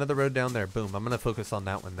like there's another road down there. Boom. I'm gonna focus on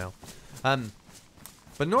that one now.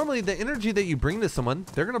 But normally the energy that you bring to someone,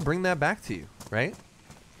 they're gonna bring that back to you, right?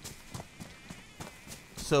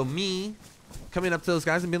 So me coming up to those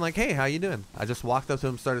guys and being like, hey, how you doing? I just walked up to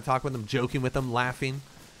them, started talking with them, joking with them, laughing.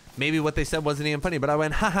 Maybe what they said wasn't even funny, but I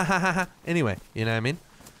went, ha, ha, ha, ha, ha. Anyway, you know what I mean?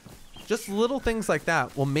 Just little things like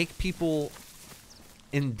that will make people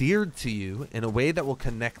endeared to you in a way that will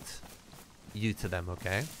connect you to them,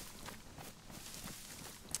 okay?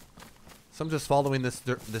 So I'm just following this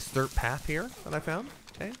dirt path here that I found,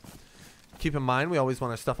 okay? Keep in mind, we always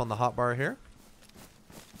want our stuff on the hotbar here.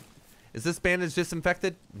 Is this bandage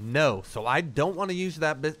disinfected? No. So I don't want to use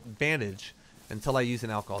that bandage until I use an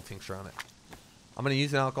alcohol tincture on it. I'm going to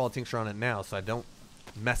use an alcohol tincture on it now so I don't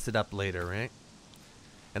mess it up later, right?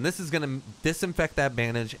 And this is going to disinfect that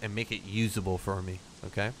bandage and make it usable for me,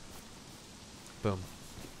 okay? Boom.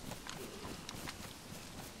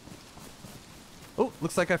 Oh,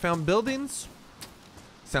 looks like I found buildings.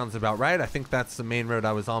 Sounds about right. I think that's the main road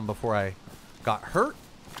I was on before I got hurt.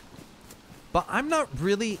 But I'm not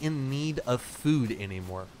really in need of food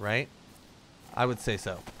anymore, right? I would say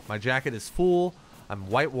so. My jacket is full. I'm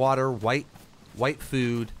white water, white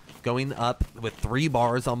food, going up with 3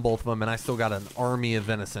 bars on both of them, and I still got an army of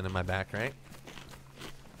venison in my back, right?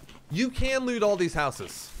 You can loot all these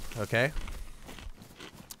houses, okay?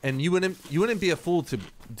 And you wouldn't be a fool to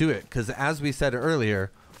do it, because as we said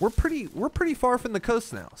earlier, we're pretty far from the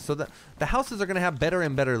coast now. So the houses are gonna have better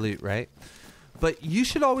and better loot, right? But you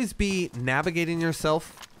should always be navigating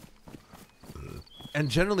yourself and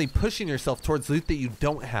generally pushing yourself towards loot that you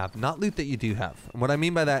don't have, not loot that you do have. And what I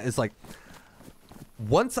mean by that is, like,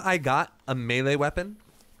 Once I got a melee weapon,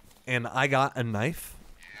 and I got a knife,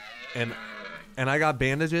 and I got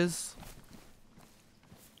bandages,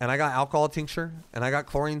 and I got alcohol tincture, and I got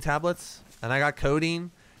chlorine tablets, and I got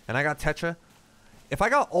codeine, and I got tetra. If I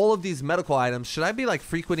got all of these medical items, should I be like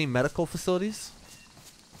frequenting medical facilities?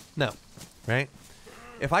 No, right?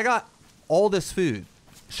 If I got all this food,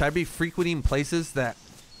 should I be frequenting places that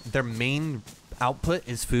their main output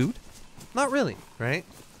is food? Not really, right?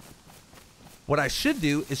 What I should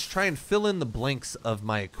do is try and fill in the blanks of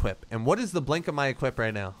my equip. And what is the blank of my equip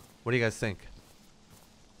right now? What do you guys think?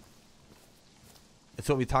 It's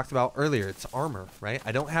what we talked about earlier. It's armor, right?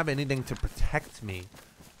 I don't have anything to protect me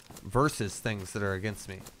versus things that are against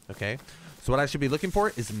me, okay? So what I should be looking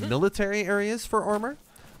for is military areas for armor.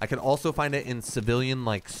 I can also find it in civilian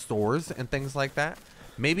like stores and things like that.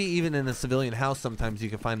 Maybe even in a civilian house sometimes you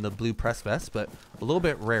can find the blue press vest, but a little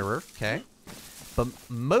bit rarer, okay? But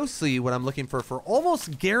mostly what I'm looking for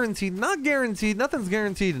almost guaranteed, not guaranteed, nothing's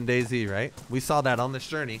guaranteed in DayZ, right? We saw that on this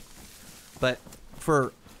journey. But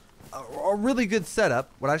for a really good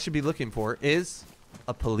setup, what I should be looking for is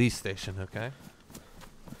a police station, okay?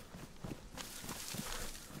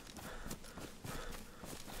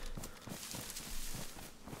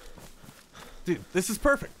 Dude, this is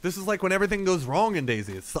perfect. This is like when everything goes wrong in DayZ.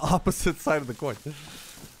 It's the opposite side of the coin.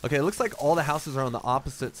 Okay, it looks like all the houses are on the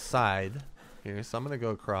opposite side here, so I'm going to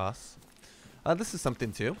go across. This is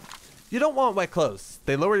something too. You don't want wet clothes.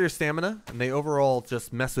 They lower your stamina, and they overall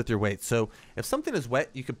just mess with your weight. So if something is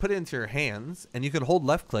wet, you can put it into your hands, and you can hold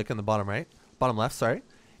left click in the bottom left, sorry,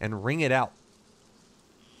 and wring it out.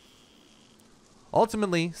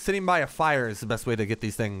 Ultimately, sitting by a fire is the best way to get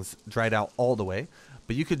these things dried out all the way.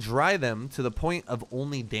 But you could dry them to the point of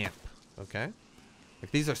only damp, okay?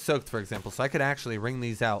 Like these are soaked, for example, so I could actually wring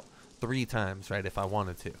these out 3 times, right, if I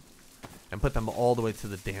wanted to. And put them all the way to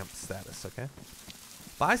the damp status, okay?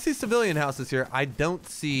 But I see civilian houses here. I don't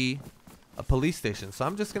see a police station, so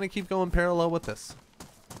I'm just going to keep going parallel with this.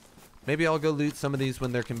 Maybe I'll go loot some of these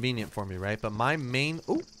when they're convenient for me, right? But my main...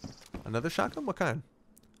 Ooh, another shotgun? What kind?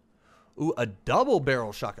 Ooh, a double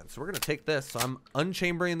barrel shotgun. So we're going to take this. So I'm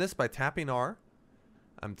unchambering this by tapping R.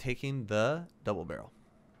 I'm taking the double barrel.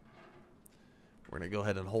 We're going to go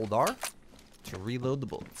ahead and hold R to reload the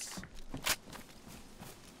bullets.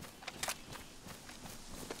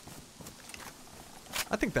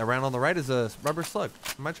 I think that round on the right is a rubber slug.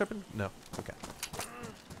 Am I tripping? No. Okay.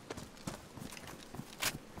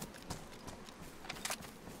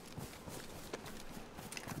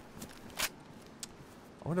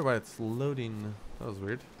 I wonder why it's loading. That was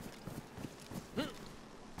weird.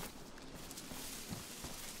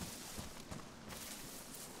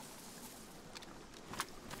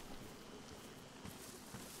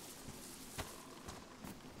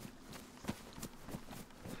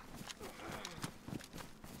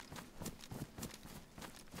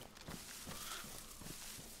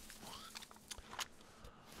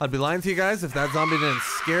 I'd be lying to you guys if that zombie didn't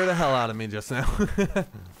scare the hell out of me just now.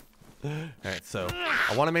 Alright, so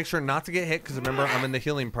I want to make sure not to get hit because remember, I'm in the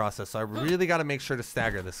healing process. So I really got to make sure to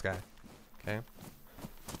stagger this guy. Okay.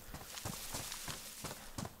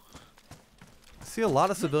 I see a lot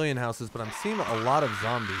of civilian houses, but I'm seeing a lot of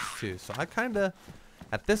zombies too. So I kind of,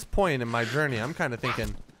 at this point in my journey, I'm kind of thinking,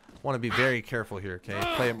 I want to be very careful here, okay?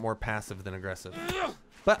 Play it more passive than aggressive.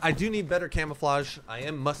 But I do need better camouflage. I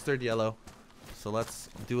am mustard yellow. So let's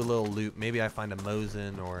do a little loot. Maybe I find a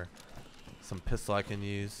Mosin or some pistol I can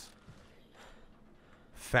use.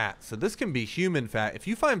 Fat. So this can be human fat. If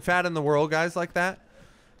you find fat in the world, guys, like that,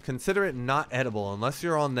 consider it not edible unless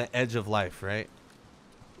you're on the edge of life, right?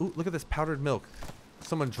 Ooh, look at this powdered milk.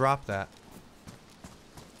 Someone dropped that.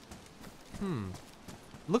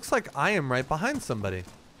 Looks like I am right behind somebody.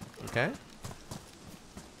 Okay?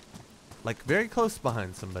 Like very close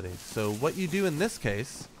behind somebody. So what you do in this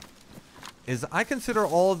case is I consider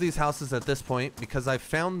all of these houses at this point because I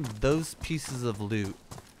found those pieces of loot.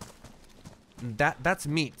 That's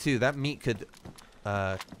meat too. That meat could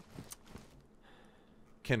can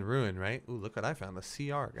ruin, right? Ooh, look what I found. The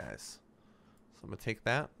CR, guys. So I'm gonna take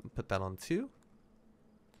that and put that on 2. Did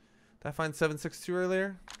I find 7.62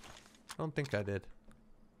 earlier? I don't think I did.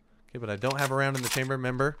 Okay, but I don't have a round in the chamber.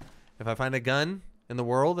 Remember, if I find a gun in the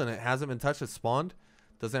world and it hasn't been touched, it's spawned.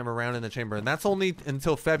 Doesn't have a round in the chamber, and that's only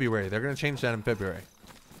until February. They're gonna change that in February.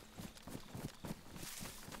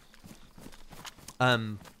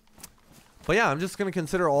 But yeah, I'm just gonna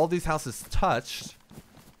consider all these houses touched,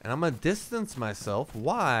 and I'm gonna distance myself.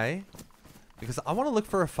 Why? Because I want to look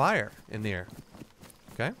for a fire in the air.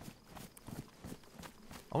 Okay.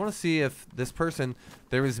 I want to see if this person,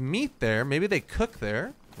 there is meat there. Maybe they cook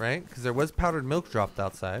there, right? Because there was powdered milk dropped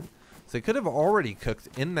outside. So they could have already cooked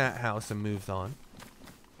in that house and moved on.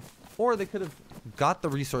 Or they could have got the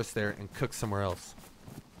resource there and cooked somewhere else.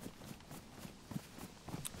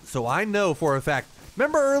 So I know for a fact.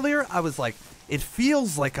 Remember earlier I was like, it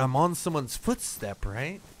feels like I'm on someone's footstep,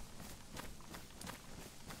 right?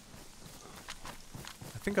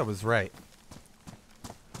 I think I was right.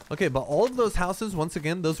 Okay, but all of those houses, once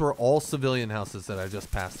again, those were all civilian houses that I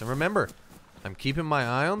just passed. And remember, I'm keeping my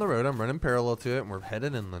eye on the road. I'm running parallel to it, and we're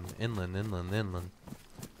headed inland, inland, inland, inland.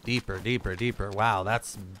 Deeper, deeper, deeper. Wow,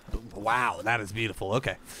 that is beautiful.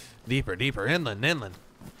 Okay. Deeper, deeper, inland, inland.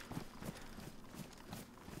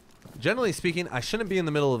 Generally speaking, I shouldn't be in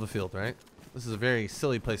the middle of a field, right? This is a very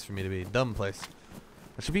silly place for me to be. Dumb place.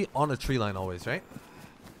 I should be on a tree line always, right?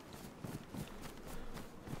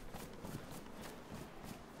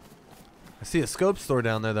 I see a scope store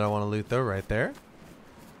down there that I want to loot though, right there.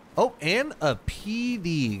 Oh, and a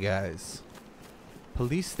PD, guys.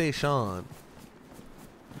 Police station.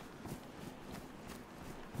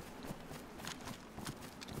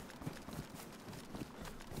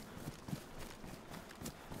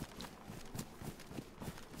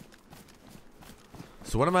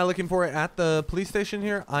 So what am I looking for at the police station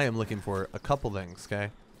here? I am looking for a couple things, okay?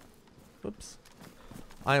 Oops.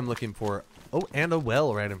 I am looking for... Oh, and a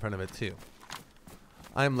well right in front of it, too.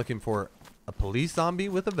 I am looking for a police zombie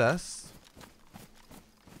with a vest.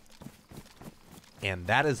 And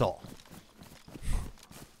that is all.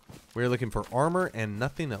 We're looking for armor and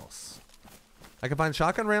nothing else. I can find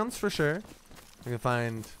shotgun rounds for sure. I can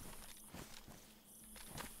find...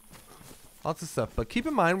 lots of stuff. But keep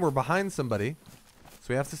in mind, we're behind somebody. So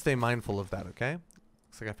we have to stay mindful of that, okay?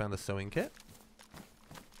 Looks like I found a sewing kit.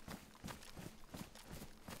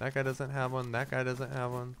 That guy doesn't have one. That guy doesn't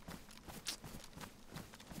have one.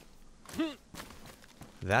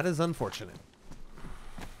 That is unfortunate.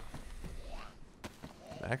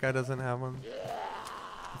 That guy doesn't have one.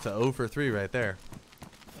 It's a 0 for 3 right there.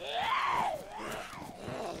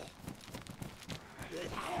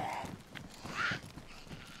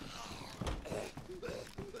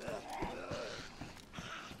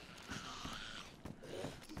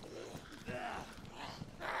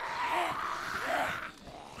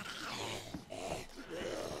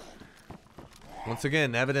 Once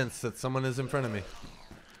again, evidence that someone is in front of me.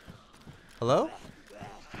 Hello?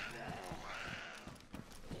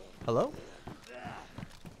 Hello?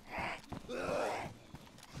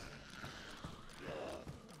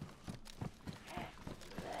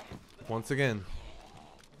 Once again,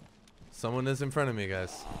 someone is in front of me,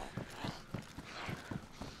 guys.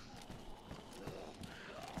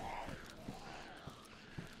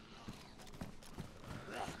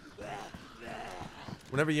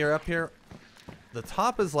 Whenever you're up here, the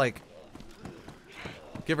top is like,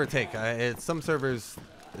 give or take. It's some servers,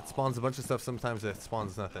 it spawns a bunch of stuff. Sometimes it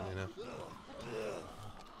spawns nothing, you know.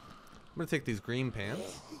 I'm gonna take these green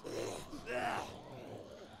pants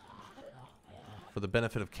for the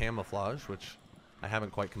benefit of camouflage, which I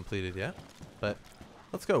haven't quite completed yet. But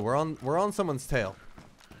let's go. We're on someone's tail.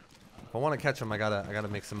 If I want to catch them, I gotta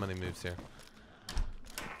make some money moves here.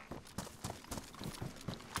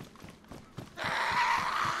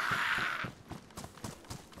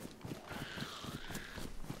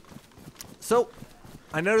 So,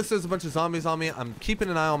 I noticed there's a bunch of zombies on me. I'm keeping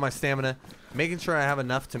an eye on my stamina, making sure I have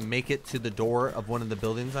enough to make it to the door of one of the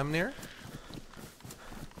buildings I'm near.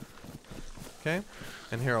 Okay?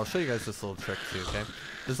 And here, I'll show you guys this little trick too, okay?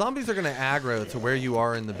 The zombies are going to aggro to where you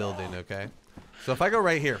are in the building, okay? So if I go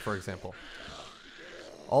right here, for example,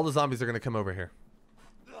 all the zombies are going to come over here.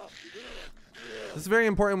 This is very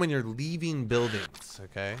important when you're leaving buildings,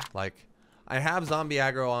 okay? Like, I have zombie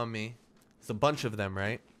aggro on me. It's a bunch of them,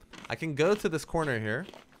 right? I can go to this corner here.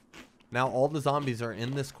 Now all the zombies are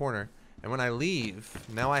in this corner. And when I leave,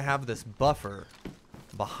 now I have this buffer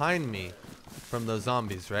behind me from those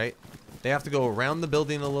zombies, right? They have to go around the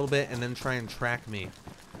building a little bit and then try and track me.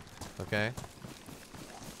 Okay?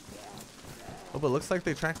 Oh, but it looks like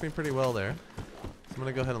they tracked me pretty well there. So I'm going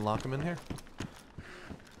to go ahead and lock them in here.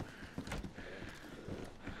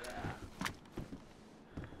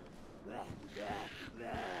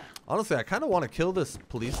 Honestly, I kind of want to kill this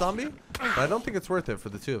police zombie, but I don't think it's worth it for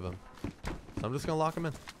the two of them. So I'm just going to lock them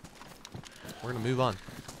in. We're going to move on.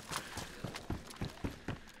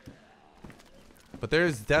 But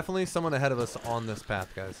there's definitely someone ahead of us on this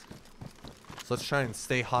path, guys. So let's try and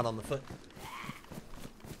stay hot on the foot.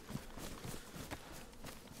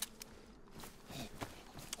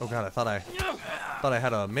 Oh god, I thought I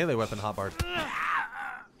had a melee weapon hotbarred.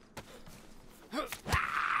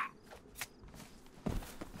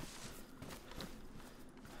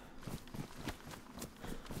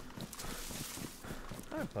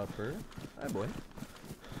 pupper. Hi, boy.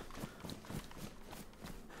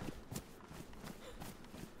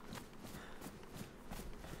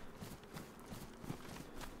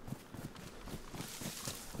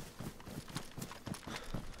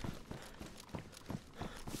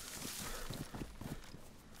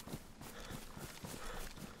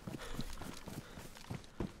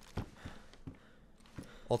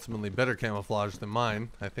 Ultimately better camouflage than mine,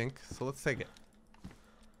 I think. So let's take it.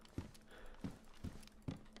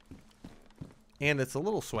 And it's a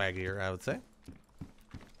little swaggier, I would say.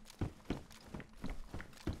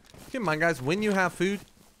 Keep in mind, guys, when you have food,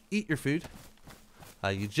 eat your food.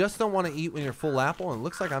 You just don't want to eat when you're full apple. And it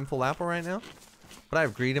looks like I'm full apple right now. But I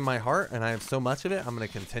have greed in my heart, and I have so much of it, I'm going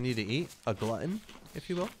to continue to eat. A glutton, if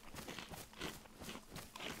you will.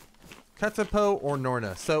 Ctapoe or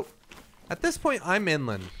Norna. So, at this point, I'm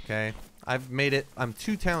inland, okay? I've made it. I'm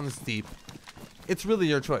 2 towns deep. It's really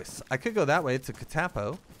your choice. I could go that way to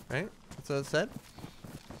Ctapoe, right? That's what it said.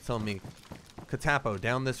 It's telling me Ctapoe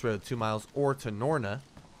down this road 2 miles, or to Norna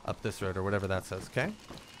up this road, or whatever that says, okay?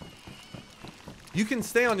 You can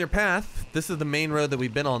stay on your path. This is the main road that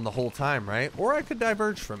we've been on the whole time, right? Or I could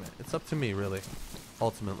diverge from it. It's up to me, really,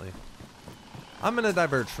 ultimately. I'm going to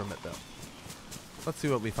diverge from it, though. Let's see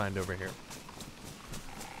what we find over here.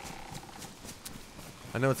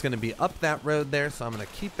 I know it's going to be up that road there, so I'm going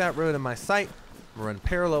to keep that road in my sight. We're run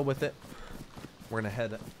parallel with it. We're going to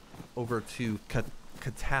head over to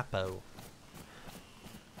Ctapoe.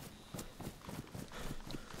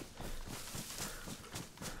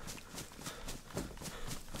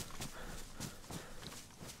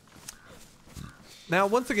 Now,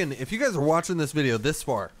 once again, if you guys are watching this video this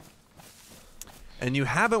far, and you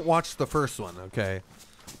haven't watched the first one, okay,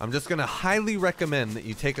 I'm just going to highly recommend that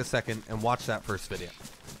you take a second and watch that first video.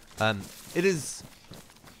 It is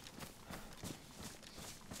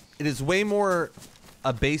way more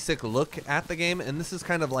a basic look at the game, and this is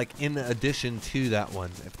kind of like in addition to that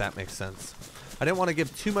one, if that makes sense. I didn't want to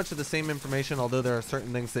give too much of the same information, although there are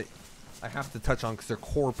certain things that I have to touch on because they're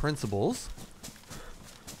core principles.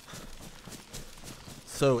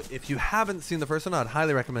 So if you haven't seen the first one, I'd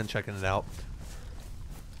highly recommend checking it out.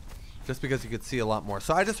 Just because you could see a lot more.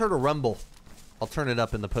 So I just heard a rumble. I'll turn it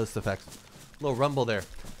up in the post effects. Little rumble there.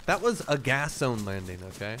 That was a gas zone landing,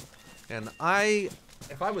 okay? And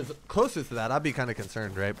if I was closer to that, I'd be kind of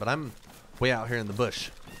concerned, right? But I'm way out here in the bush.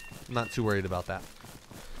 I'm not too worried about that.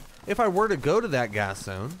 If I were to go to that gas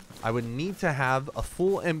zone, I would need to have a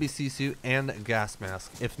full NBC suit and a gas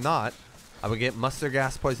mask. If not, I would get mustard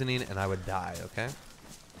gas poisoning and I would die, okay?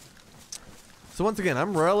 So once again,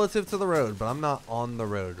 I'm relative to the road, but I'm not on the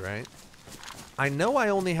road, right? I know I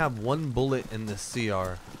only have 1 bullet in this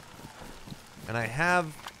CR. And I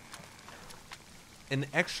have an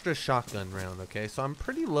extra shotgun round, okay? So I'm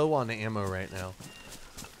pretty low on ammo right now.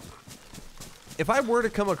 If I were to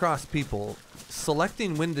come across people,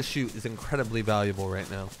 selecting when to shoot is incredibly valuable right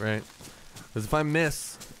now, right? Because if I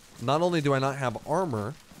miss, not only do I not have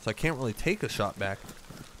armor, so I can't really take a shot back,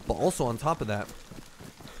 but also on top of that,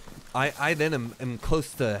 I then am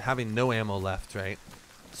close to having no ammo left, right?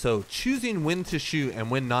 So choosing when to shoot and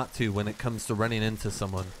when not to when it comes to running into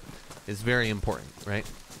someone is very important, right?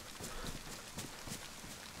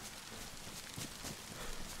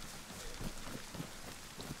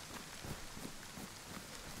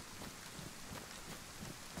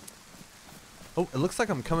 Oh, it looks like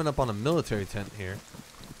I'm coming up on a military tent here.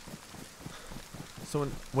 So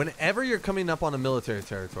whenever you're coming up on a military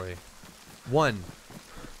territory, one,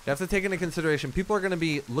 you have to take into consideration people are going to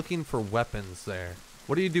be looking for weapons there.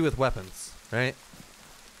 What do you do with weapons, right?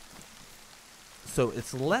 So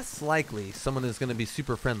it's less likely someone is going to be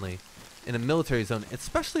super friendly in a military zone,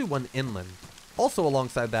 especially when inland. Also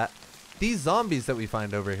alongside that, these zombies that we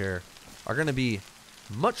find over here are going to be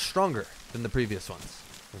much stronger than the previous ones.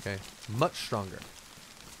 Okay, much stronger.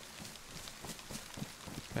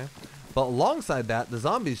 Okay, but alongside that, the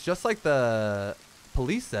zombies, just like the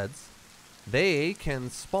police said, they can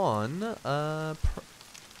spawn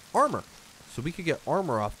armor. So we could get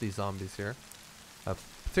armor off these zombies here.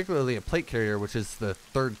 Particularly a plate carrier, which is the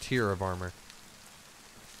 3rd tier of armor.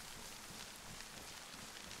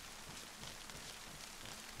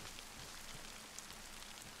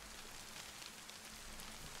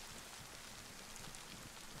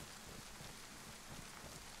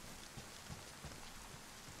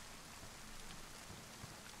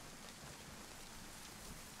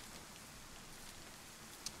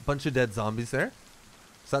 Bunch of dead zombies there.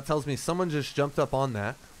 So that tells me someone just jumped up on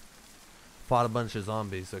that. Fought a bunch of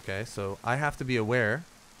zombies, okay? So I have to be aware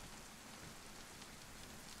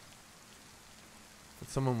that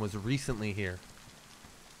someone was recently here.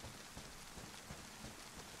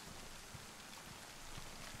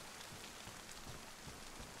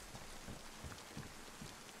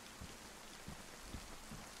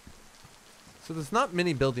 So there's not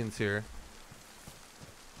many buildings here.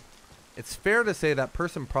 It's fair to say that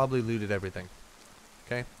person probably looted everything.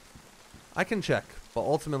 Okay? I can check, but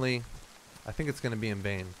ultimately, I think it's going to be in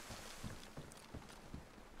vain.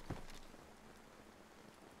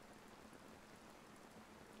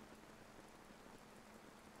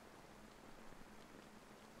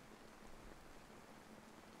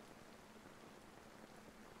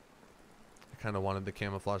 I kind of wanted the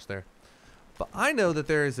camouflage there. But I know that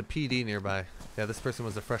there is a PD nearby. Yeah, this person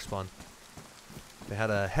was a fresh spawn. They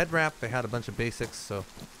had a head wrap, they had a bunch of basics, so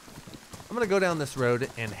I'm going to go down this road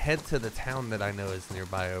and head to the town that I know is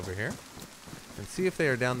nearby over here. And see if they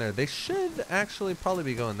are down there. They should actually probably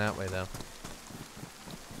be going that way, though.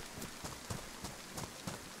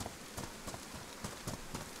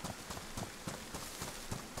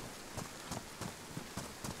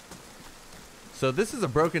 So this is a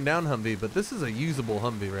broken down Humvee, but this is a usable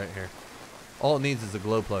Humvee right here. All it needs is a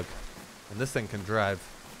glow plug. And this thing can drive.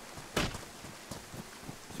 So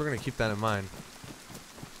we're going to keep that in mind.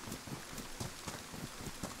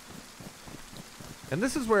 And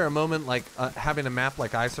this is where a moment like having a map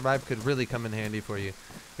like I Survive could really come in handy for you.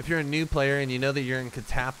 If you're a new player and you know that you're in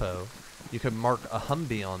Ctapoe, you could mark a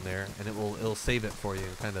Humvee on there and it'll save it for you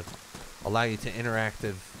and kind of allow you to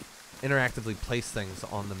interactively place things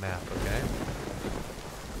on the map, okay?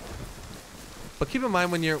 But keep in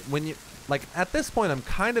mind when you like at this point I'm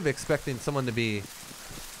kind of expecting someone to be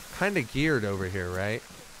kind of geared over here, right?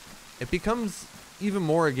 It becomes even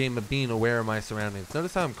more a game of being aware of my surroundings.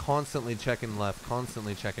 Notice how I'm constantly checking left,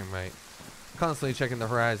 constantly checking right, constantly checking the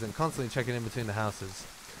horizon, constantly checking in between the houses.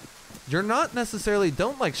 You're not necessarily,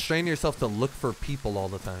 don't like strain yourself to look for people all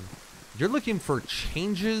the time. You're looking for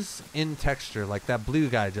changes in texture, like that blue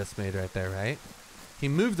guy just made right there, right? He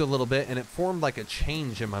moved a little bit and it formed like a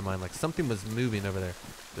change in my mind, like something was moving over there.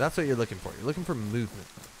 That's what you're looking for. You're looking for movement.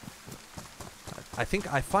 I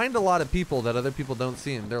think I find a lot of people that other people don't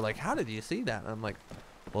see, and they're like, how did you see that? And I'm like,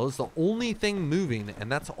 well, it's the only thing moving,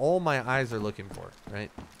 and that's all my eyes are looking for,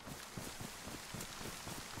 right?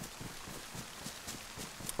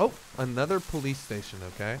 Oh, another police station,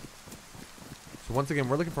 okay? So once again,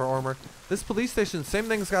 we're looking for armor. This police station, same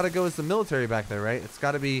thing's got to go as the military back there, right? It's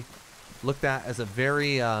got to be looked at as a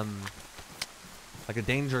very, like a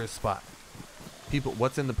dangerous spot. People,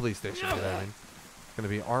 what's in the police station, you know what I mean? It's going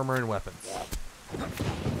to be armor and weapons.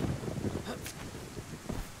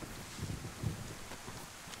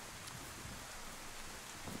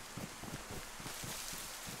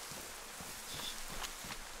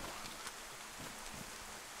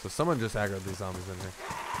 So someone just aggroed these zombies in here.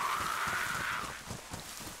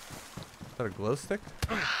 Is that a glow stick?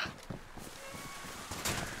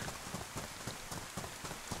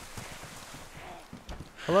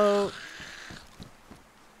 Hello?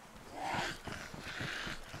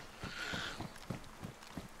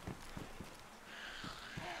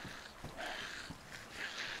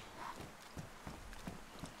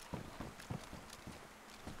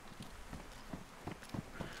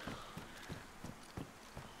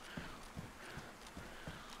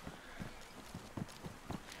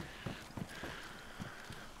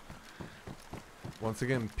 Once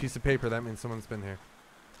again, piece of paper, that means someone's been here.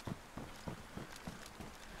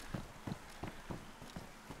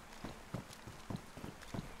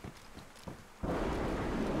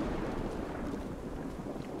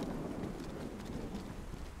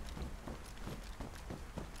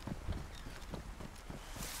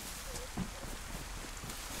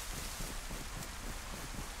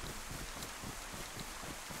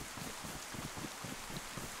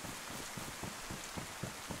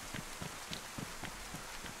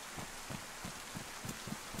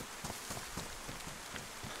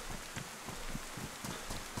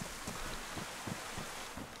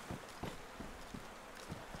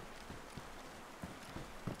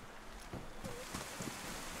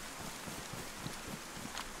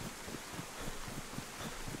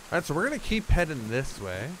 Alright, so we're going to keep heading this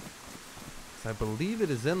way. I believe it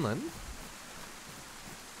is inland.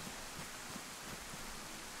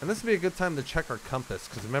 And this would be a good time to check our compass.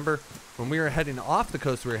 Because remember, when we were heading off the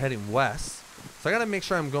coast, we were heading west. So I got to make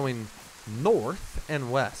sure I'm going north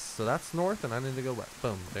and west. So that's north and I need to go west.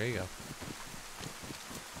 Boom, there you go.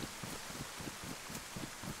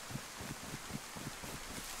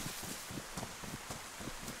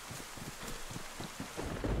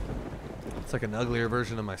 It's like an uglier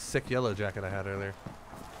version of my sick yellow jacket I had earlier.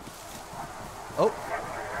 Oh.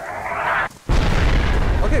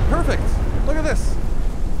 Okay, perfect. Look at this.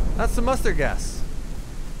 That's the mustard gas.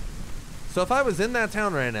 So if I was in that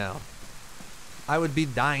town right now, I would be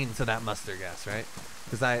dying to that mustard gas, right?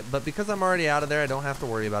 But because I'm already out of there, I don't have to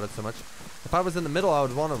worry about it so much. I If I was in the middle, I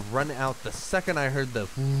would want to run out the second I heard the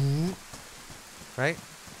right?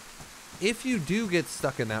 If you do get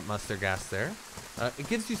stuck in that mustard gas there, it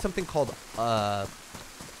gives you something called,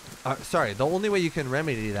 sorry, the only way you can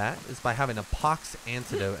remedy that is by having a pox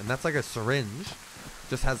antidote, and that's like a syringe.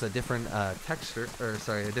 Just has a different texture, or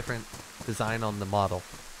sorry, a different design on the model.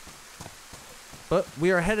 But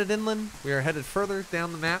we are headed inland. We are headed further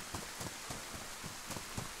down the map.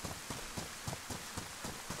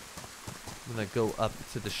 I'm gonna go up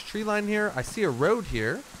to this tree line here. I see a road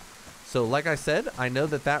here. So like I said, I know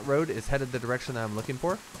that that road is headed the direction that I'm looking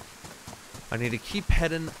for. I need to keep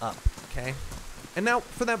heading up, okay? And now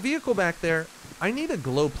for that vehicle back there, I need a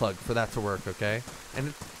glow plug for that to work, okay?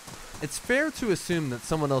 And it's fair to assume that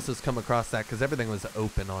someone else has come across that because everything was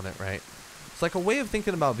open on it, right? It's like a way of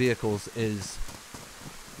thinking about vehicles is,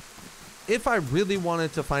 if I really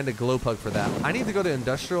wanted to find a glow plug for that, I need to go to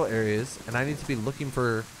industrial areas and I need to be looking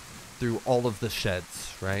for through all of the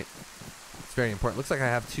sheds, right? It's very important. Looks like I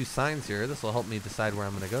have 2 signs here. This will help me decide where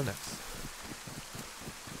I'm going to go next.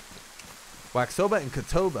 Waxoba and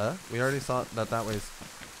Ctapoe. We already saw that that was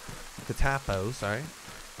Ctapoe, sorry.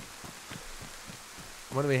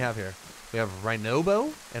 What do we have here? We have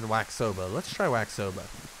Rhinobo and Waxoba. Let's try Waxoba.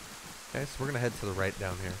 Okay, so we're going to head to the right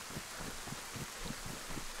down here.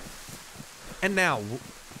 And now,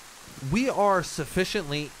 we are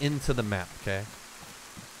sufficiently into the map, okay?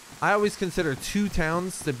 I always consider 2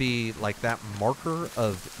 towns to be like that marker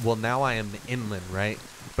of, well, now I am inland, right?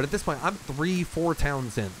 But at this point, I'm 3-4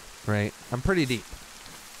 towns in, right? I'm pretty deep.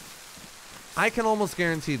 I can almost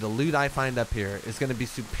guarantee the loot I find up here is going to be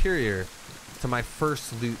superior to my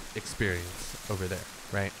first loot experience over there,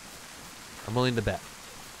 right? I'm willing to bet.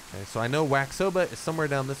 Okay, so I know Waxoba is somewhere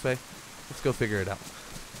down this way. Let's go figure it out.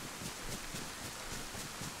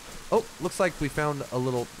 Oh, looks like we found a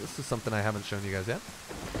little, this is something I haven't shown you guys yet.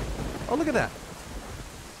 Oh, look at that.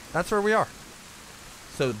 That's where we are.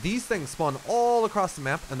 So these things spawn all across the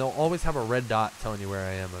map, and they'll always have a red dot telling you where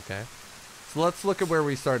I am, okay? So let's look at where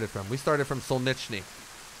we started from. We started from Solnichny.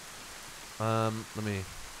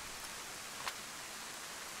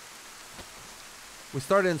 We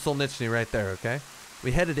started in Solnichny right there, okay?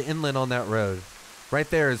 We headed inland on that road. Right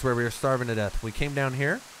there is where we were starving to death. We came down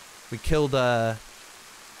here. We killed, oh,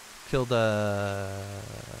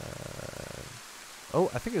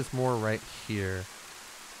 I think it was more right here.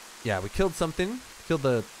 Yeah, we killed something. Killed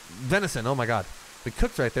the venison. Oh my god. We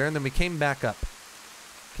cooked right there, and then we came back up.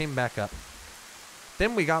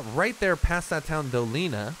 Then we got right there past that town,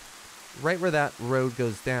 Dolina. Right where that road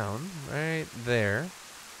goes down. Right there.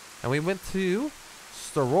 And we went to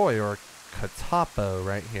Staroy, or Ctapoe,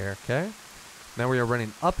 right here, okay? Now we are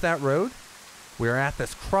running up that road. We are at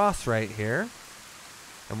this cross right here.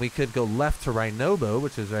 And we could go left to Rhinobo,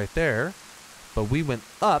 which is right there. But we went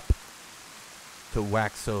up to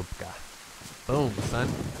Waxoba. Boom, son.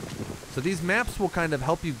 So these maps will kind of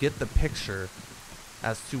help you get the picture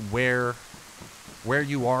as to where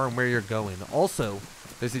you are and where you're going. Also,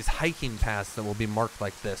 there's these hiking paths that will be marked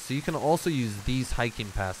like this. So you can also use these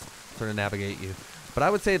hiking paths to navigate you. But I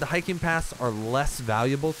would say the hiking paths are less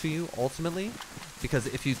valuable to you ultimately, because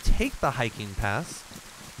if you take the hiking paths,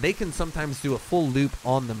 they can sometimes do a full loop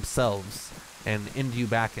on themselves and end you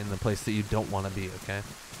back in the place that you don't want to be, okay?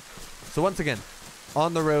 So once again,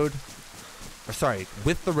 on the road, or sorry,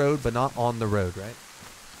 with the road, but not on the road, right?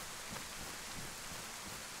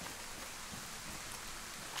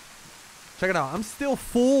 Check it out. I'm still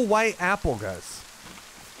full white apple, guys,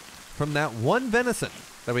 from that one venison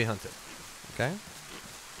that we hunted, okay?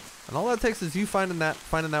 And all that takes is you finding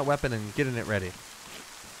that weapon and getting it ready.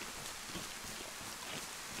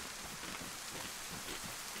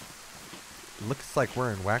 Looks like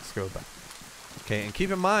we're in Waxoba. Okay, and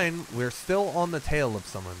keep in mind, we're still on the tail of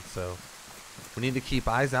someone, so we need to keep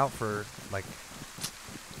eyes out for, like,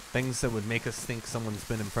 things that would make us think someone's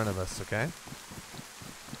been in front of us, okay?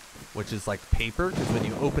 Which is like paper, because when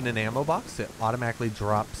you open an ammo box, it automatically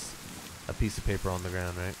drops a piece of paper on the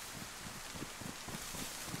ground, right?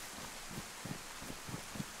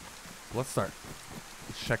 Let's start.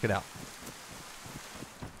 Let's check it out.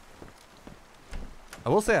 I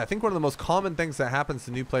will say, I think one of the most common things that happens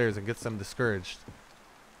to new players and gets them discouraged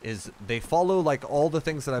is they follow like all the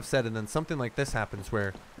things that I've said, and then something like this happens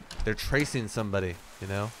where they're tracing somebody, you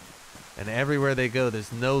know? And everywhere they go,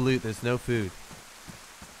 there's no loot, there's no food.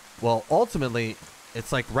 Well, ultimately,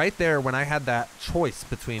 it's like right there when I had that choice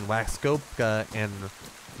between Waxoba and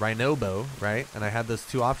Rhinobo, right? And I had those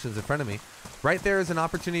 2 options in front of me. Right there is an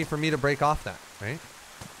opportunity for me to break off that, right?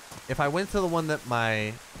 if I went to the one that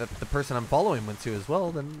the person I'm following went to as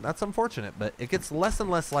well, then that's unfortunate. But it gets less and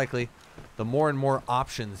less likely the more and more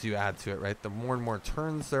options you add to it, right? The more and more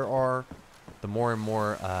turns there are, the more and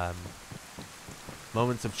more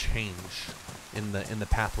moments of change in the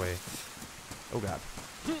pathway. Oh god.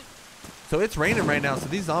 So it's raining right now, so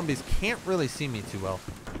these zombies can't really see me too well.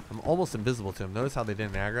 I'm almost invisible to them. Notice how they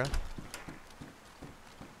didn't aggro?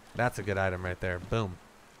 That's a good item right there. Boom.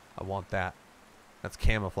 I want that. That's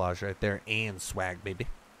camouflage right there and swag, baby.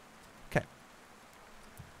 Okay.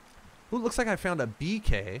 Ooh, looks like I found a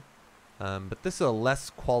BK. But this is a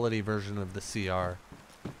less quality version of the CR.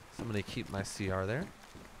 So I'm going to keep my CR there.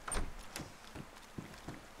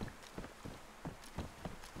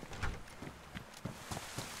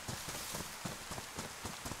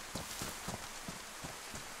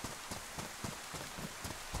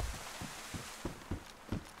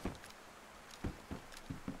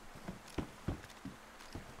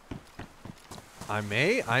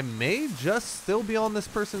 I may just still be on this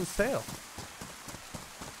person's tail.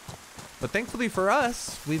 But thankfully for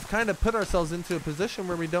us, we've kind of put ourselves into a position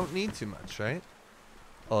where we don't need too much, right?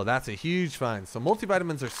 Oh, that's a huge find. So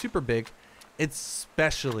multivitamins are super big,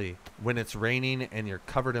 especially when it's raining and you're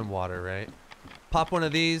covered in water, right? Pop one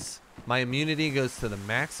of these, my immunity goes to the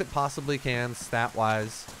max it possibly can,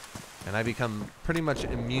 stat-wise, and I become pretty much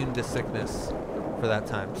immune to sickness for that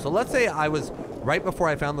time. So let's say I was, right before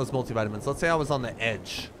I found those multivitamins, let's say I was on the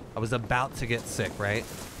edge. I was about to get sick, right?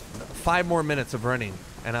 5 more minutes of running,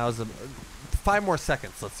 and I was 5 more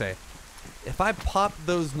seconds, let's say. If I pop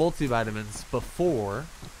those multivitamins before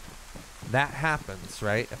that happens,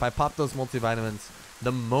 right? If I pop those multivitamins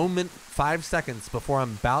the moment 5 seconds before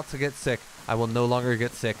I'm about to get sick, I will no longer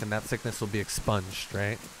get sick, and that sickness will be expunged,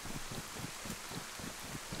 right?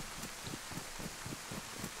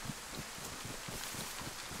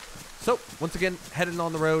 So, once again, heading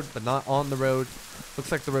on the road, but not on the road.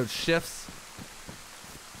 Looks like the road shifts.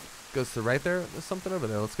 Goes to right there. There's something over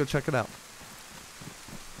there. Let's go check it out.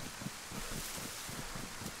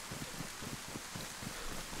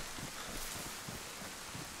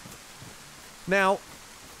 Now,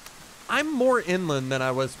 I'm more inland than I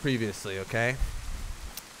was previously, okay?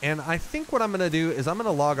 And I think what I'm going to do is I'm going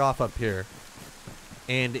to log off up here.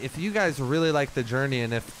 And if you guys really like the journey,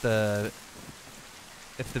 and if the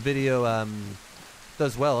video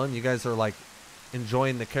does well and you guys are like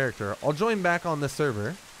enjoying the character, I'll join back on the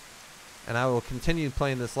server and I will continue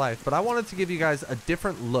playing this life. But I wanted to give you guys a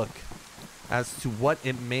different look as to what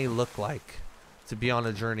it may look like to be on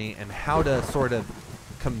a journey and how to sort of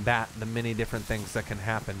combat the many different things that can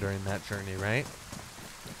happen during that journey, right?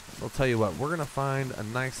 So I'll tell you what, we're gonna find a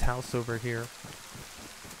nice house over here.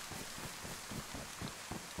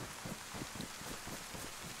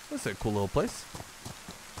 This is a cool little place.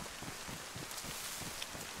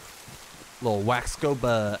 Little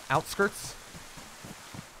Waxscope outskirts.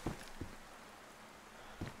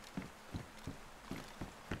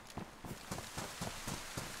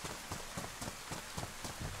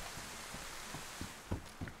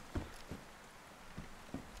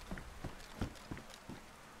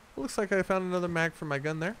 Looks like I found another mag for my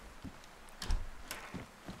gun there.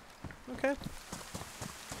 Okay.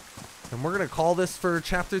 And we're going to call this for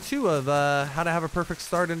chapter 2 of how to have a perfect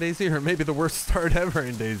start in DayZ, or maybe the worst start ever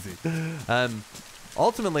in DayZ.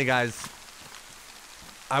 Ultimately, guys,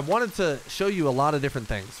 I wanted to show you a lot of different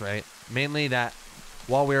things, right? Mainly that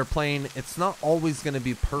while we were playing, it's not always going to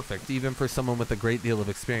be perfect, even for someone with a great deal of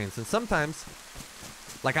experience. And sometimes,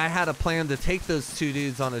 like I had a plan to take those 2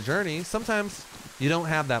 dudes on a journey. Sometimes you don't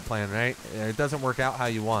have that plan, right? It doesn't work out how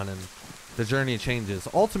you want, and the journey changes.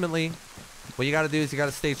 Ultimately, what you got to do is you got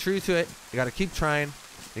to stay true to it. You got to keep trying.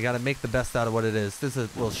 You got to make the best out of what it is. There's a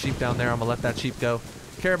little sheep down there. I'm going to let that sheep go.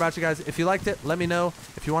 Care about you guys. If you liked it, let me know.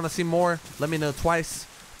 If you want to see more, let me know twice.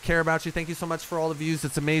 Care about you. Thank you so much for all the views.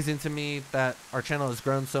 It's amazing to me that our channel has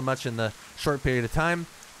grown so much in the short period of time.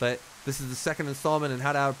 But this is the second installment in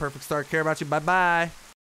How to Have a Perfect Start. Care about you. Bye-bye.